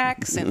yeah.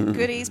 snacks and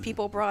goodies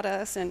people brought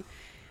us, and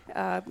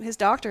his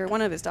doctor,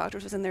 one of his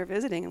doctors, was in there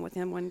visiting with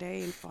him one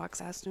day, and Fox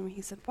asked him.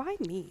 He said, "Why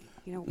me?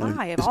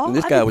 Why? I've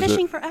been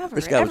fishing forever,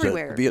 This guy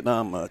everywhere." was a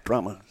Vietnam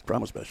trauma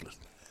specialist.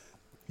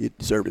 He had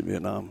served in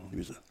Vietnam. He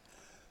was a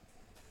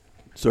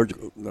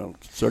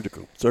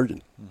surgical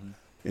surgeon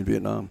in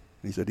Vietnam.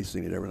 He said he's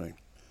seen it everything.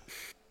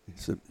 He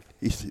said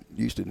he's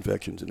used to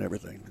infections and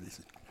everything. He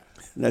said,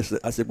 and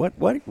I said,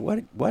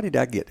 why did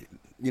I get it?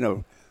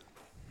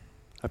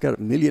 I've got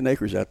 1 million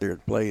acres out there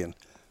to play in,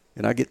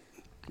 and I get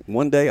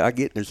one day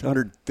there's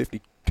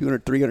 150,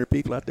 200, 300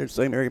 people out there in the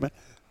same area,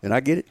 and I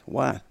get it.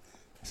 Why? I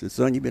said,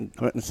 son, you've been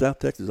hunting in South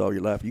Texas all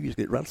your life. You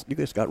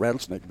just got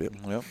rattlesnake bit.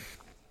 Yep.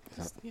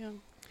 Yeah.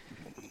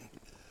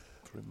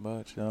 Pretty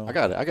much. You know. I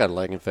got a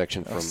leg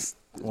infection from That's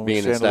one of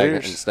being in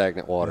chandeliers.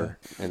 stagnant water,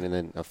 and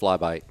then a fly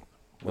bite.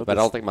 Well, But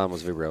I don't think mine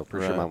was Vibrio.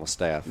 Pretty sure Right. mine was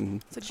staph.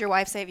 So did your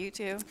wife save you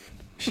too?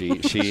 She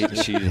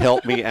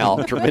helped me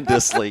out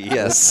tremendously.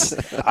 Yes.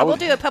 I will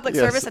do a public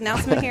Yes. service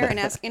announcement here and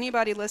ask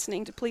anybody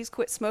listening to please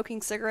quit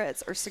smoking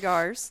cigarettes or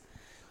cigars.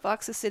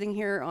 Fox is sitting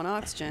here on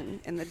oxygen,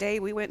 and the day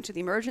we went to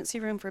the emergency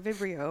room for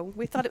Vibrio,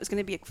 we thought it was going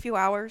to be a few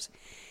hours.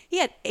 He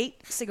had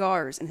 8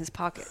 cigars in his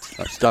pocket.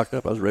 I stocked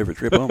up. I was ready for a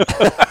trip home.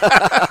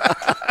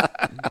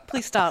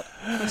 Please stop,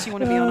 unless you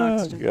want to be on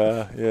oxygen.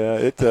 Yeah.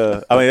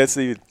 I mean, it's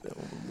the.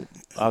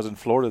 I was in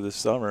Florida this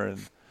summer, and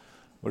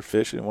we're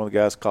fishing, and one of the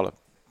guys caught a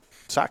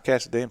sight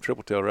cast a damn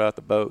triple tail right out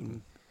the boat,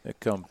 and it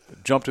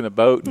jumped in the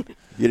boat. And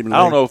Get him in I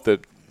don't there. know if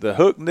the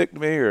hook nicked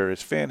me or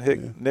his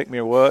fin nicked me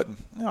or what. And,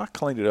 I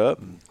cleaned it up,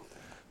 and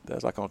that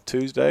was like on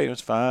Tuesday, and it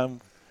was fine.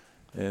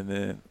 And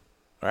then,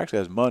 or actually,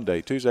 that was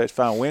Monday. Tuesday, it's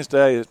fine.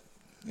 Wednesday, it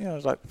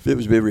was like If it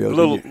was Vibrio,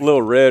 a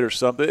little red or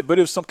something. But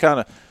it was some kind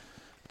of.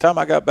 By the time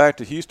I got back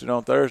to Houston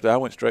on Thursday, I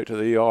went straight to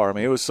the ER. I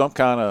mean, it was some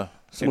kind of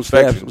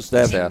infection.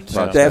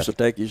 Staffs will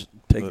take your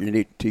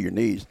knee to your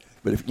knees.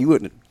 But if you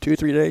wouldn't, 2 or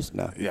 3 days,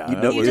 no. Yeah, you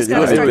know You it just was got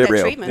to start that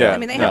Vibrio. treatment. Yeah. I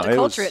mean, they have No, to it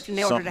culture was it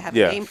in order to have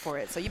yeah. a name for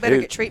it. So you better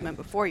It- get treatment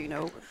before you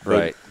know.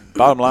 Right.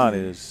 Bottom line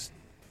is,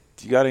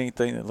 if you got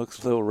anything that looks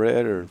a little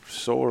red or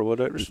sore or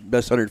whatever,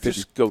 Best 150.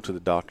 just go to the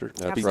doctor.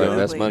 That's Absolutely. right.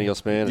 That's money you'll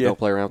spend. Yeah. Don't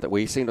play around with it.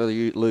 We seem to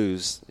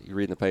lose. You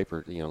read in the paper,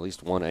 at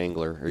least one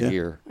angler a Yeah.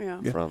 year Yeah.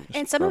 from.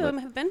 And some of from them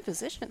it. have been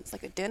physicians,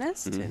 like a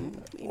dentist,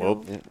 and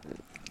Well, Yeah.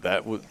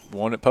 That was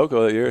one at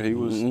Poco that year. He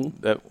was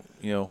Mhm. that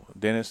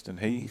dentist, and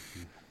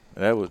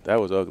that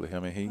was ugly. I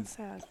mean, that's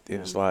sad.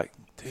 it was like,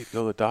 dude,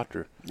 go to the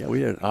doctor. Yeah,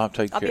 we had. I'm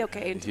taking I'll be care.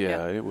 okay. Yeah,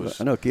 Yeah. it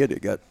was. I know a kid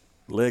that got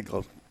leg,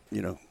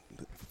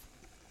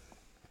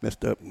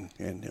 messed up, and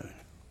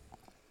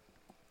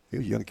he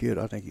was a young kid.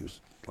 I think he was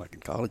like in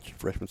college,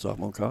 freshman,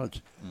 sophomore in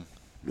college.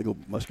 Big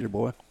old muscular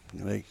boy.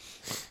 And they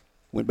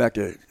went back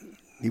to.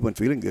 He wasn't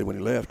feeling good when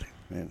he left,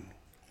 and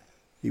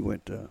he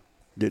went.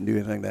 Didn't do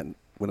anything that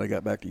when they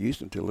got back to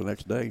Houston until the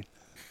next day.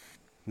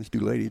 It's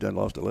too late. He done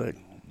lost a leg.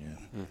 Yeah.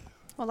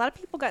 Well, a lot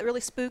of people got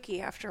really spooky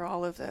after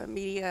all of the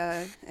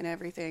media and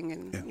everything,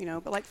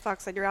 and but like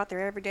Fox said, you're out there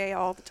every day,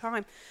 all the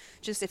time.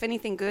 Just if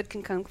anything good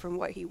can come from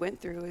what he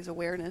went through is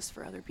awareness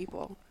for other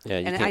people. Yeah,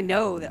 and I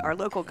know that our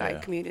local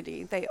guide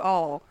community, they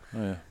all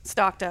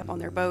stocked up on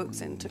their boats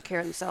and took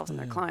care of themselves and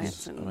their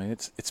clients. I mean,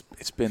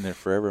 it's been there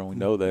forever, and we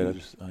know that.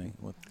 I think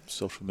with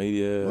social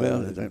media.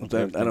 Well, I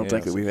don't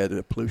think that we've had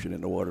the pollution in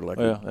the water like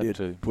we did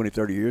too. 20,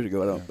 30 years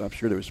ago. I'm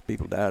sure there was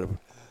people died of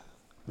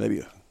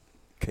maybe a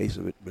case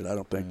of it, but I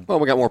don't think. Well,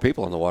 we got more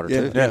people in the water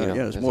too.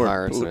 There's more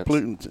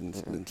pollutants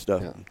and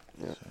stuff.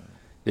 Yeah.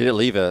 Did it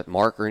leave a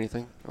mark or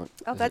anything?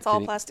 Oh, that's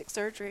all plastic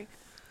surgery.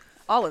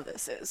 All of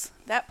this is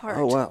that part.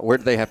 Oh wow! Where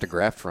did they have to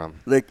graft from?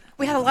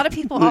 We had a lot of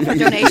people offer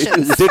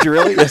donations. Did you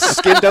really?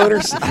 Skin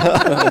donors?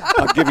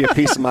 I'll give you a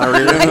piece of my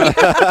rear.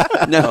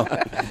 No.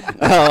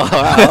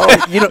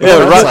 You want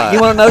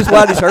to know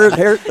why this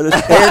hair is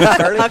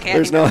curly? Okay.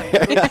 There's no.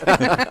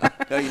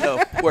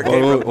 Where it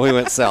came from. We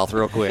went south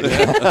real quick.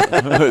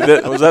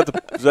 was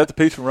that the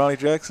piece from Ronnie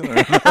Jackson? Or?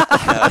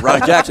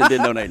 Ronnie Jackson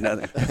didn't donate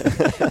nothing.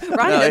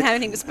 Ronnie didn't have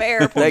anything to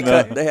spare.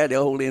 They had the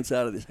whole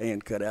inside of his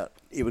hand cut out,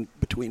 even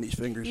between these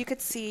fingers. You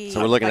could see.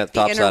 So we're looking at the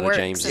top side of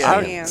James'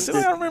 hand.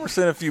 I remember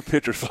seeing a few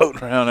pictures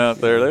floating around out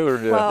there. They were.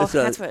 Well,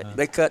 that's what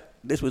they cut.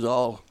 This was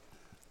all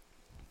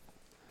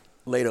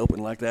laid open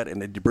like that, and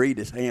they debrided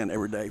his hand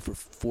every day for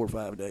 4 or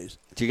 5 days.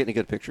 Did you get any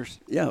good pictures?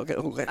 Yeah, okay.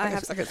 I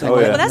have some. Oh,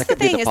 yeah. Well, that's the That could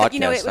be thing the is that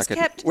podcast. it was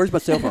kept. Where's my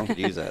cell phone? I could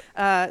use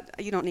that.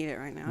 You don't need it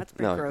right now. It's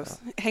pretty No, gross.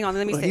 Hang on,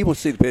 let me Well, see. he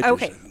wants to see the pictures.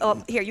 Okay,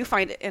 here you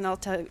find it, and I'll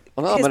tell you.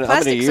 Well, no, His I'm going to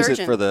plastic use it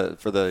surgeon- for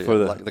the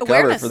cover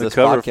Awareness. for this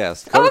The cover.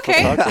 podcast. Oh,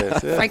 okay.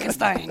 podcast, yeah.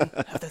 Frankenstein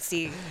of the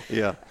sea.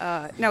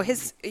 Yeah. No,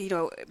 his,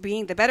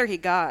 being the better he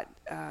got,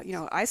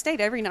 I stayed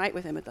every night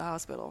with him at the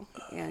hospital,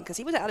 and because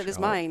he was out of his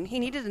mind, he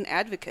needed an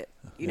advocate,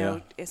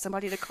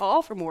 somebody to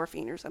call for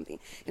morphine or something.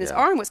 And his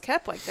arm was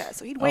kept like that,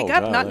 so he'd wake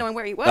up not knowing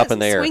where he was, Up in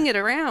and the air. swing it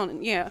around,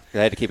 and They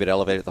had to keep it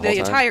elevated the whole the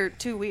time. entire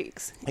 2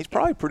 weeks. He's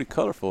probably pretty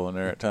colorful in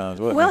there at times.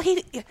 Wasn't Well,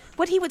 he?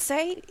 what he would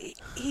say,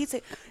 he'd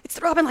say, "It's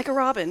throbbing like a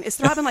robin. It's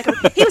throbbing like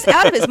a." He was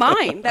out of his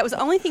mind. That was the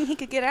only thing he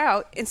could get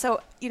out. And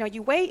so,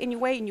 you wait and you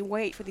wait and you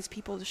wait for these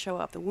people to show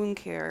up, the wound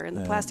care and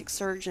the plastic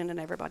surgeon and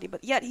everybody.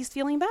 But yet he's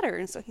feeling better,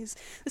 and so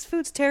this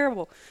food's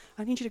terrible.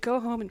 I need you to go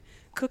home and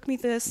cook me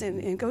this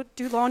and go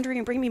do laundry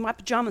and bring me my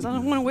pajamas. I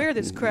don't want to wear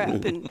this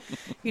crap. And,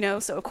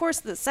 so of course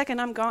the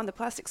second I'm gone, the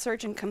plastic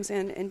surgeon comes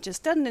in and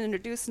just doesn't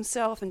introduce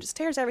himself and just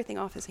tears everything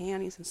off his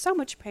hand. He's in so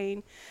much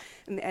pain.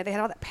 And they had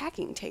all that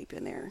packing tape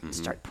in there.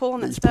 Start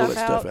pulling that Just pull stuff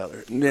that out. stuff out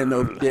there. And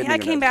then I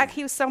came back.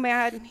 He was so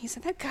mad. And he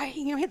said, that guy,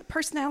 he had the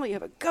personality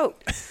of a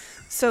goat.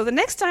 So the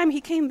next time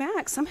he came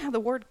back, somehow the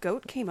word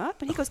goat came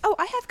up. And he goes, oh,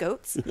 I have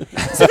goats. So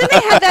then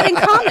they had that in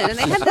common. And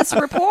they had this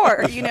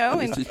rapport, And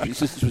It's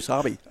just his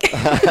hobby. He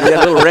had a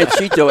little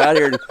ranchito out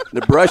here in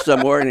the brush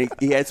somewhere, and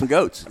he had some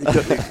goats.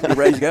 He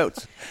raised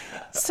goats.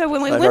 so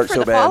when we That went hurt for so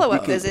the bad.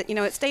 follow-up You visit,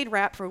 it stayed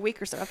wrapped for a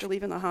week or so after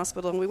leaving the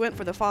hospital. And we went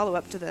for the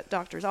follow-up to the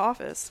doctor's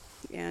office.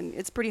 And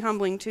it's pretty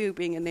humbling, too,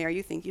 being in there.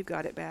 You think you've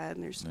got it bad.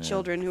 And there's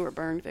children who are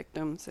burn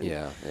victims. And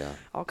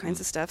all kinds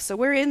of stuff. So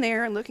we're in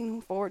there and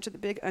looking forward to the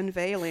big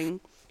unveiling.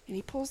 And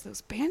he pulls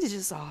those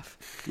bandages off.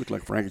 Looked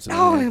like Frankenstein.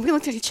 Oh, and we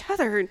looked at each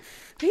other, and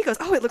he goes,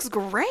 oh, it looks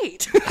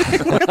great.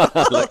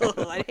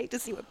 I'd hate to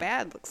see what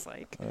bad looks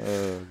like.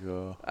 Oh,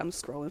 God. I'm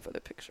scrolling for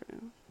the picture now.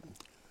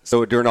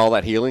 So during all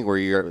that healing,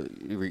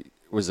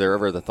 was there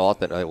ever the thought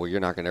that you're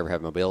not going to ever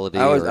have mobility?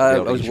 I was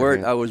or use your worried.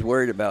 hand? I was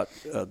worried about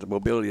the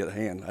mobility of the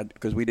hand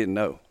because we didn't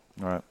know.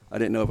 All right. I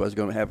didn't know if I was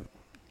going to have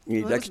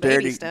any Well, it was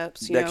baby dexterity,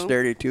 steps,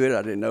 dexterity to it.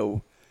 I didn't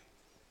know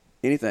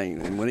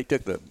anything. And when he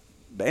took the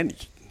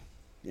bandage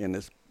and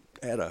this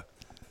had a,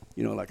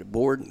 like a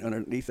board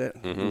underneath that,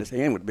 and his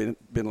hand would have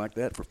been like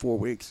that for 4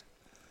 weeks.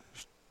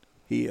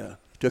 He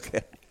took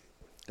it.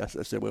 I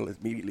said, well,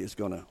 immediately it's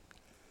going to.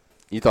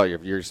 You thought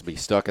you're just be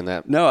stuck in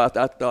that? No, I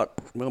thought,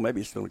 well, maybe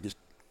it's going to just,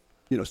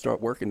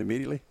 start working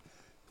immediately.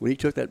 When he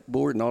took that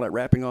board and all that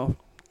wrapping off,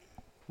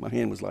 my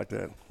hand was like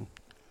that.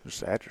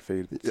 Just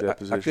atrophied.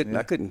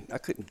 I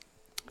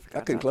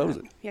couldn't close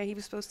it. Yeah, he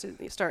was supposed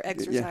to start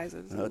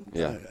exercises.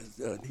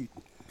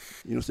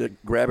 He said,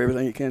 grab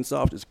everything you can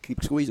soft, just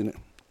keep squeezing it.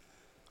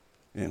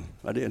 And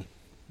I did.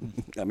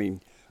 I mean,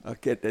 I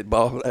get that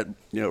ball,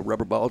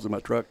 rubber balls in my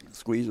truck,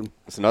 squeeze them.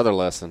 It's another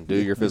lesson. Do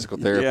your physical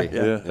therapy.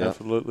 Yeah.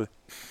 Absolutely.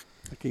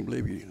 I can't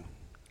believe you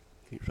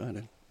keep trying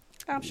to.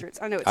 I'm sure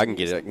I know it's. I can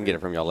get it. I can get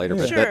it from y'all later.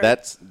 But Sure.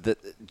 that's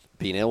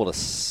being able to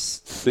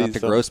not to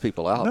gross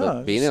people out, No,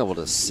 but being able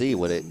to see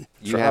what you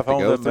drive have to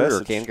home go that through or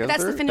message. can go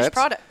That's through. the finished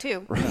product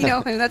too.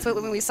 And that's what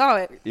when we saw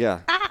it. Yeah.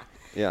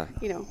 Yeah.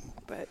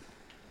 But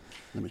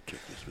Let me check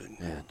this thing.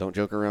 Yeah. Don't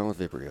joke around with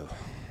Vibrio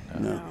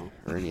no.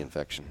 or any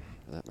infection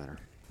for that matter.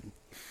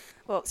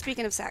 Well,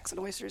 speaking of Saxon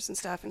oysters and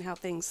stuff and how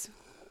things,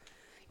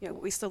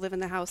 we still live in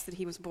the house that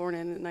he was born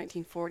in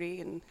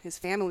 1940, and his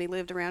family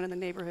lived around in the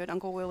neighborhood,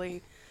 Uncle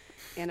Willie,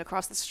 and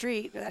across the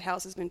street, that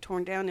house has been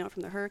torn down now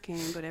from the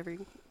hurricane, but every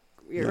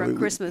year on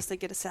Christmas, they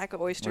get a sack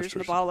of oysters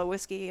and a bottle of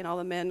whiskey, and all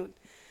the men would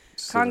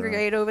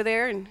congregate over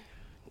there and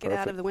get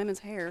out of the women's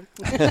hair.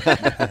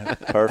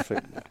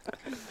 Perfect.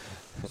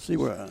 Let's see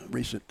where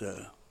recent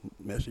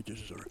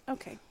messages are.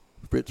 Okay.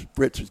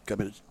 Fritz is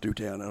coming through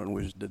town. I don't know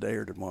if it's today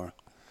or tomorrow.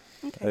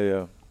 Okay.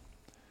 Hey,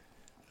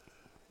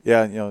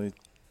 yeah, you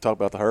talk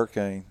about the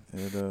hurricane,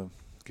 and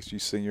guess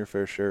you've seen your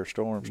fair share of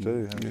storms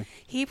too. Huh? Yeah.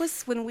 He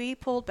was, when we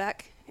pulled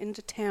back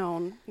into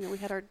town, we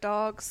had our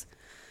dogs,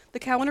 the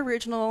Cowan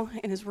Original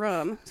and his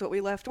rum is what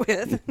we left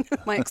with,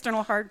 my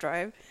external hard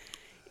drive.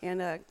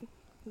 And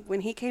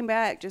when he came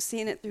back, just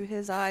seeing it through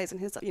his eyes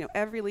and his,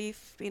 every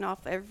leaf being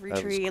off every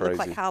That was tree, it looked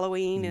like crazy.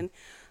 Halloween. And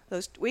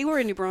we were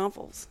in New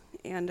Braunfels,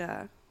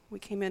 and we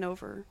came in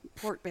over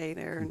Port Bay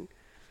there, and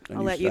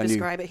I'll let you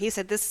describe it. He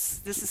said,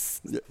 this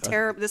is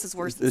terrible. This is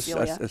worse than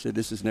Celia. I said,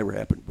 this has never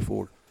happened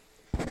before.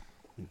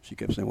 And she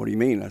kept saying, what do you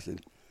mean? I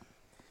said,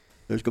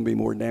 there's going to be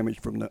more damage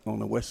on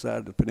the west side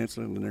of the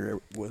peninsula than there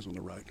was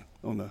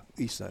on the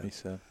east side. He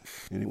said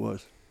And it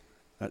was.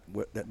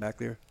 That back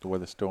there? the way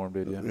the storm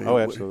did. Yeah. Yeah, Oh,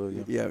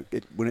 absolutely. Yeah. Yeah,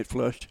 when it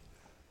flushed,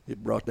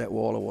 it brought that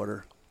wall of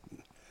water.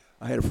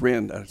 I had a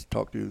friend I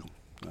talked to,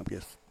 I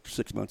guess,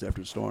 6 months after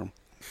the storm.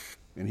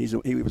 And he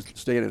was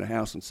staying in a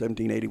house in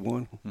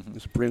 1781. Mhm.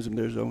 It's a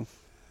Princeton zone.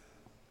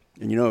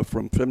 And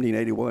from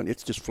 1781,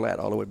 it's just flat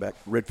all the way back.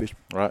 Redfish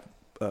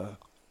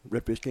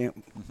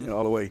Camp,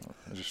 all the way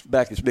Just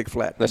back. This big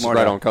flat. That's Marty.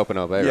 right on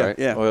Copano Bay, Yeah, right?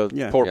 yeah, well,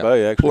 yeah. Port Yeah.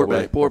 Bay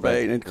actually. Port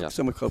Bay, and Yeah.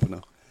 some of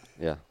Copano,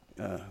 Yeah.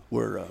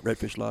 where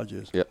Redfish Lodge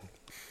is. Yep.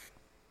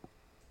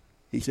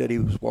 He said he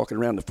was walking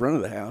around the front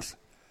of the house,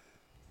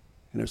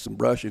 and there's some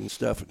brush and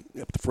stuff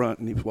up the front,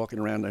 and he was walking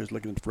around there,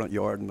 looking at the front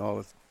yard and all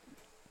this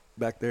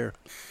back there,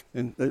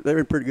 and they're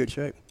in pretty good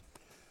shape.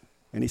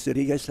 And he said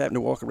he just happened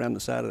to walk around the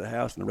side of the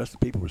house, and the rest of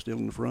the people were still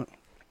in the front.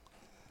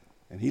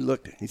 And he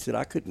looked, he said,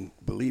 I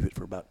couldn't believe it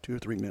for about 2 or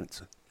 3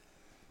 minutes.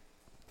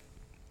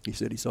 He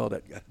said he saw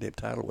that goddamn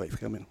tidal wave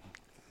coming.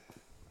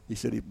 He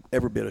said he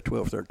every bit of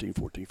 12, 13,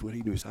 14 foot.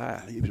 He knew it was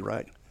high. He was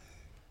right.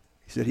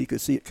 He said he could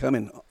see it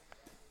coming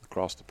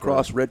across the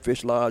across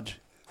Redfish Lodge,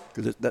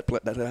 because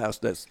that's a house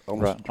that's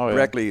almost Right. Oh, yeah.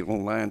 directly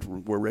on line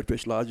from where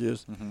Redfish Lodge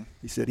is. Mhm.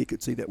 He said he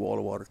could see that wall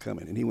of water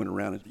coming, and he went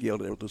around and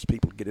yelled at those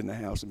people to get in the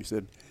house. And he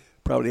said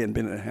probably hadn't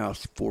been in the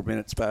house 4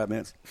 minutes, 5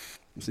 minutes.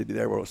 He said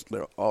they're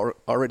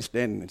already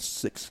standing in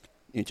 6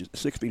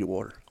 feet of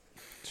water.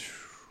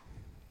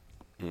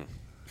 Hmm.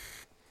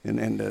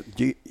 And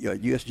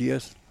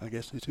USGS, I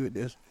guess is who it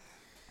is.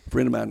 A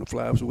friend of mine in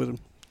Fly was with him,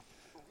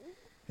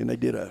 and they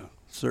did a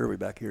survey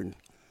back here in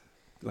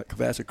like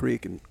Cavassa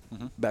Creek and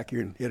back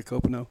here in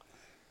Hitacopano,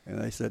 and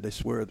they said they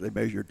swear they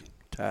measured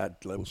tide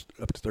levels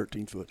up to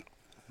 13 foot.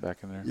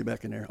 back in there. You're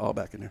back in there, all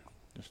back in there.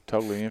 Just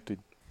totally empty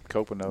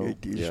Copano.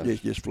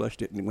 It just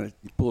flushed it, and when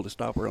you pull the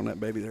stopper on that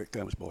baby, there it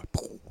comes, boy.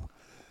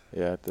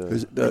 Yeah.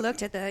 We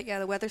looked at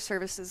the weather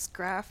service's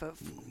graph of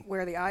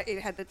where it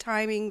had the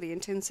timing, the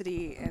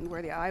intensity, and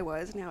where the eye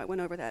was. Now it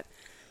went over that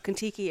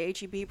Kentucky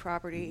HEB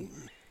property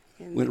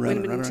and Went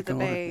went around into the the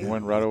corner. bay.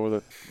 Went right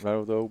over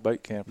the old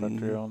bait camp right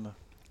there on the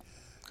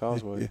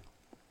causeway.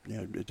 Yeah.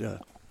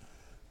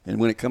 And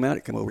when it come out,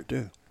 it come over it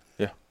too.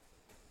 Yeah.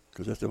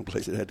 Because that's the only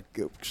place it had to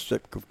go,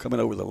 except coming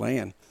over the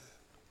land,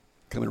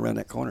 coming around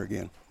that corner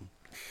again.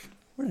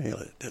 Where the hell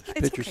is that? It's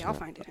Pictures. okay, I'll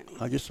find it, honey.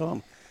 I just saw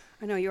them.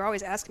 I know you're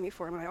always asking me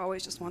for them, and I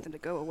always just want them to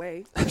go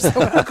away. They're so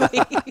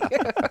ugly.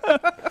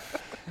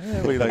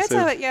 Yeah, we like It's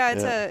to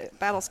it's a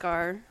battle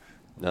scar.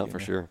 No, for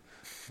sure.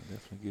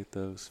 definitely get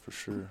those for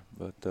sure.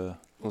 But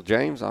Well,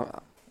 James, I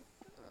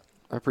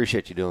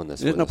appreciate you doing this.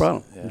 There's with no us.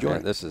 problem. Yeah. Enjoy Yeah,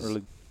 it. this is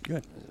really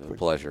Good. a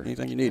pleasure.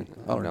 Anything you need.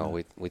 holler No, at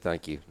me. we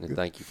thank you. And Good.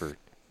 thank you for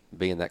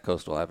being that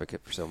coastal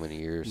advocate for so many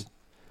years.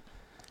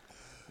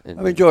 And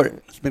I've enjoyed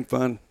it. It's been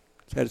fun.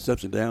 It's had its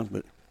ups and downs,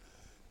 but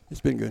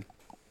it's been good.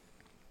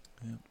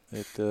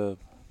 like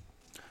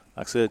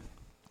I said,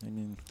 I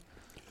mean,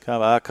 kind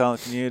of an icon of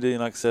the community,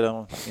 and like I said, I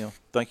want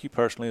thank you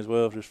personally as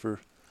well, just for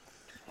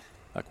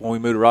like when we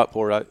moved to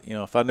Rockport.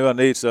 If I knew I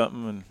needed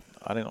something, and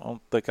I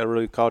don't think I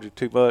really called you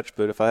too much,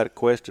 but if I had a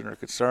question or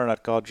concern,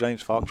 I'd call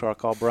James Fox or I'd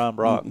call Brian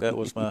Brock. That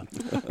was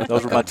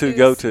those were my two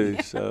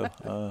go-tos.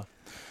 So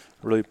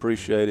really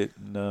appreciate it,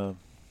 and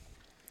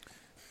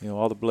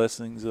all the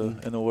blessings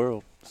in the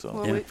world. So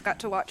Well, we've got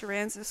to watch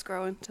Aransas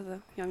grow into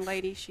the young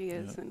lady she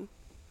is, and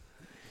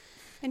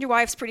your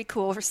wife's pretty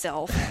cool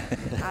herself.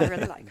 I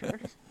really like her.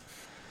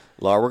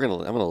 Laura, I'm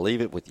gonna leave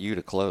it with you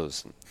to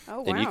close.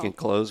 Oh, And you wow. can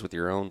close with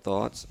your own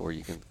thoughts, or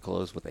you can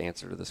close with the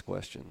answer to this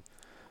question.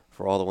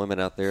 For all the women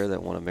out there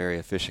that want to marry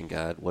a fishing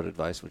guide, what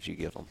advice would you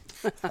give them?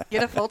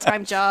 Get a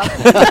full-time job.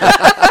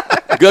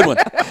 Good one.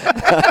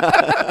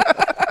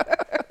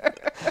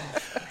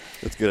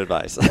 That's good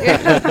advice.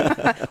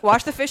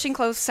 Wash the fishing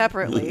clothes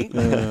separately.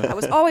 I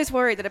was always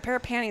worried that a pair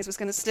of panties was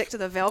going to stick to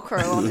the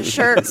Velcro on the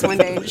shirts one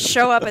day and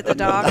show up at the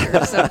dock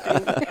or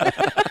something.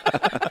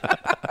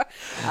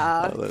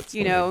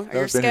 Your That would've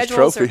been his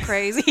schedules are trophy.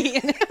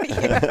 crazy.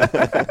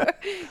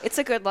 It's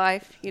a good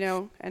life,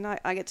 and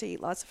I get to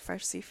eat lots of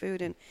fresh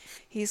seafood, and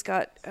he's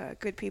got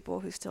good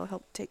people who still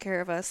help take care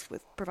of us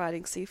with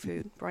providing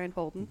seafood, Brian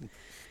Holden.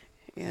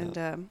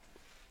 And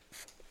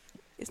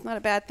it's not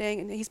a bad thing,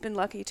 and he's been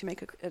lucky to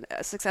make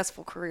a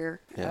successful career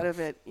out of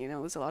it.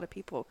 There's a lot of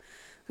people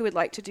who would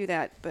like to do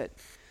that, but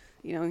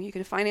You know, you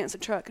can finance a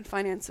truck and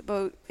finance a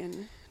boat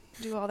and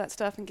do all that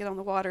stuff and get on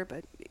the water,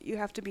 but you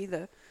have to be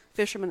the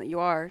fisherman that you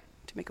are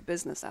to make a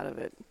business out of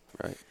it.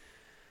 Right.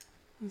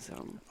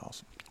 So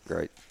Awesome.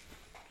 Great.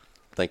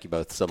 Thank you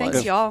both so much.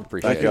 Thanks, y'all.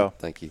 Appreciate Thank it. y'all.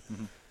 Thank you.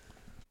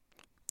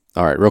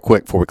 All right, real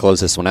quick before we close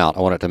this one out,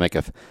 I wanted to make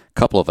a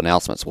couple of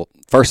announcements. Well,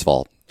 first of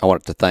all, I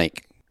wanted to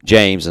thank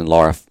James and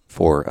Laura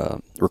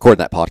for recording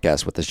that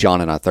podcast with us.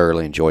 John and I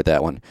thoroughly enjoyed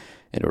that one,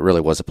 and it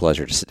really was a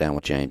pleasure to sit down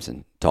with James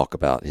and talk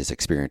about his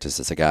experiences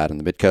as a guide on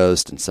the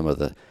Mid-Coast and some of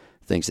the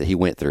things that he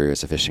went through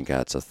as a fishing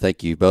guide. So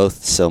thank you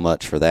both so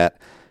much for that.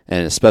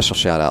 And a special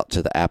shout out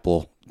to the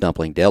Apple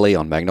Dumpling Deli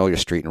on Magnolia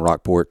Street in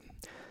Rockport.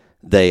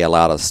 They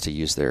allowed us to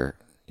use their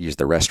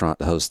restaurant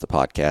to host the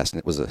podcast, and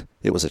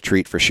it was a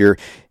treat for sure.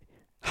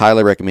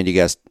 Highly recommend you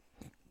guys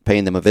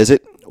paying them a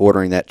visit,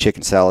 ordering that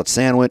chicken salad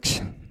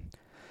sandwich.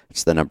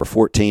 It's the number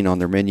 14 on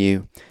their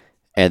menu,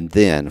 and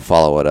then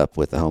follow it up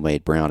with a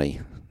homemade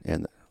brownie,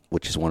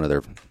 which is one of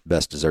their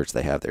best desserts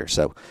they have there.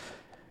 So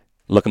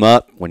look them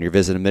up when you're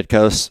visiting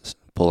Mid-Coast.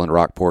 Pull into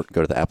Rockport,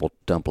 go to the Apple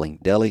Dumpling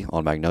Deli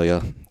on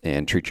Magnolia,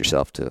 and treat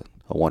yourself to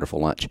a wonderful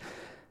lunch.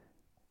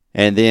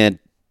 And then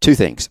two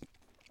things.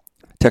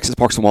 Texas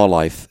Parks and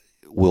Wildlife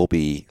will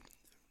be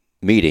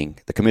meeting,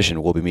 the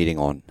commission will be meeting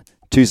on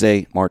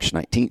Tuesday, March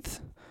 19th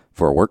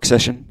for a work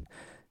session,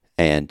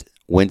 and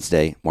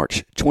Wednesday,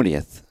 March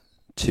 20th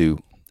to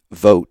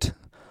vote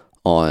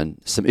on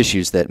some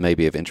issues that may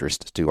be of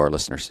interest to our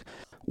listeners.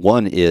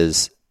 One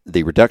is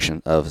the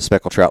reduction of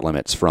speckled trout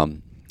limits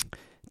from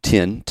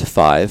 10 to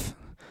 5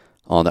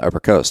 on the upper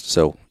coast.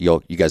 So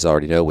you guys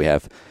already know we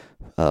have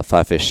a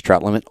 5-fish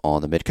trout limit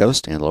on the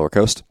mid-coast and lower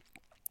coast,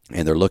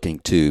 and they're looking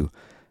to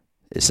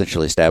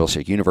essentially establish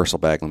a universal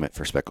bag limit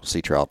for speckled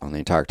sea trout on the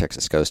entire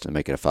Texas coast and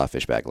make it a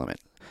 5-fish bag limit.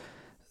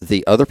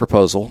 The other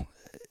proposal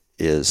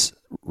is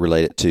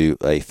related to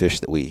a fish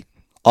that we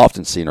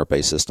often see in our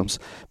bay systems,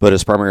 but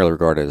is primarily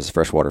regarded as a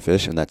freshwater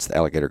fish, and that's the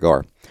alligator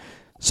gar.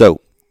 So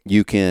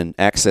you can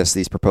access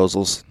these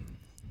proposals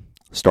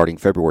starting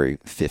February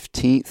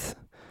 15th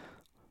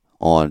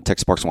on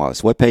Texas Parks and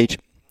Wildlife's webpage.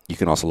 You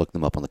can also look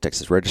them up on the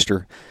Texas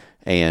Register,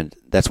 and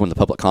that's when the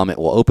public comment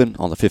will open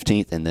on the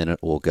 15th, and then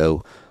it will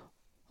go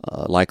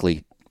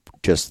likely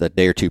just a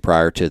day or two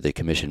prior to the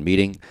commission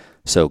meeting.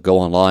 So go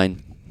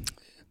online,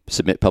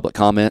 submit public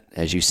comment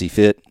as you see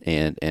fit,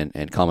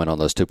 and comment on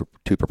those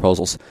two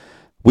proposals.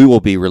 We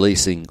will be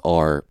releasing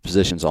our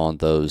positions on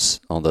those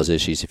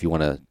issues. If you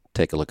want to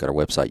take a look at our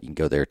website, you can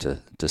go there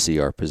to see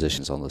our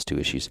positions on those two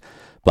issues.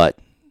 But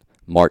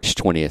March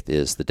 20th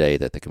is the day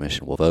that the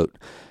commission will vote.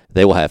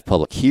 They will have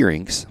public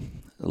hearings,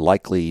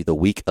 likely the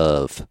week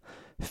of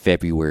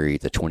February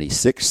the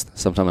 26th,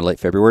 sometime in late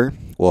February.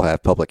 We'll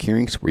have public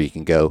hearings where you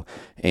can go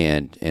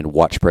and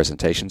watch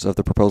presentations of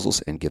the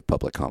proposals and give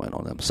public comment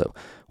on them. So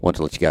want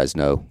to let you guys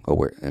know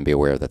and be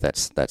aware that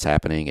that's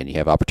happening, and you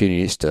have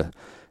opportunities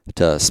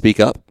to speak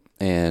up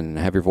and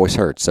have your voice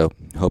heard. So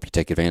hope you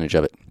take advantage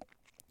of it.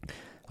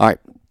 All right.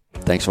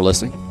 Thanks for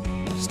listening.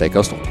 Stay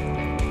coastal.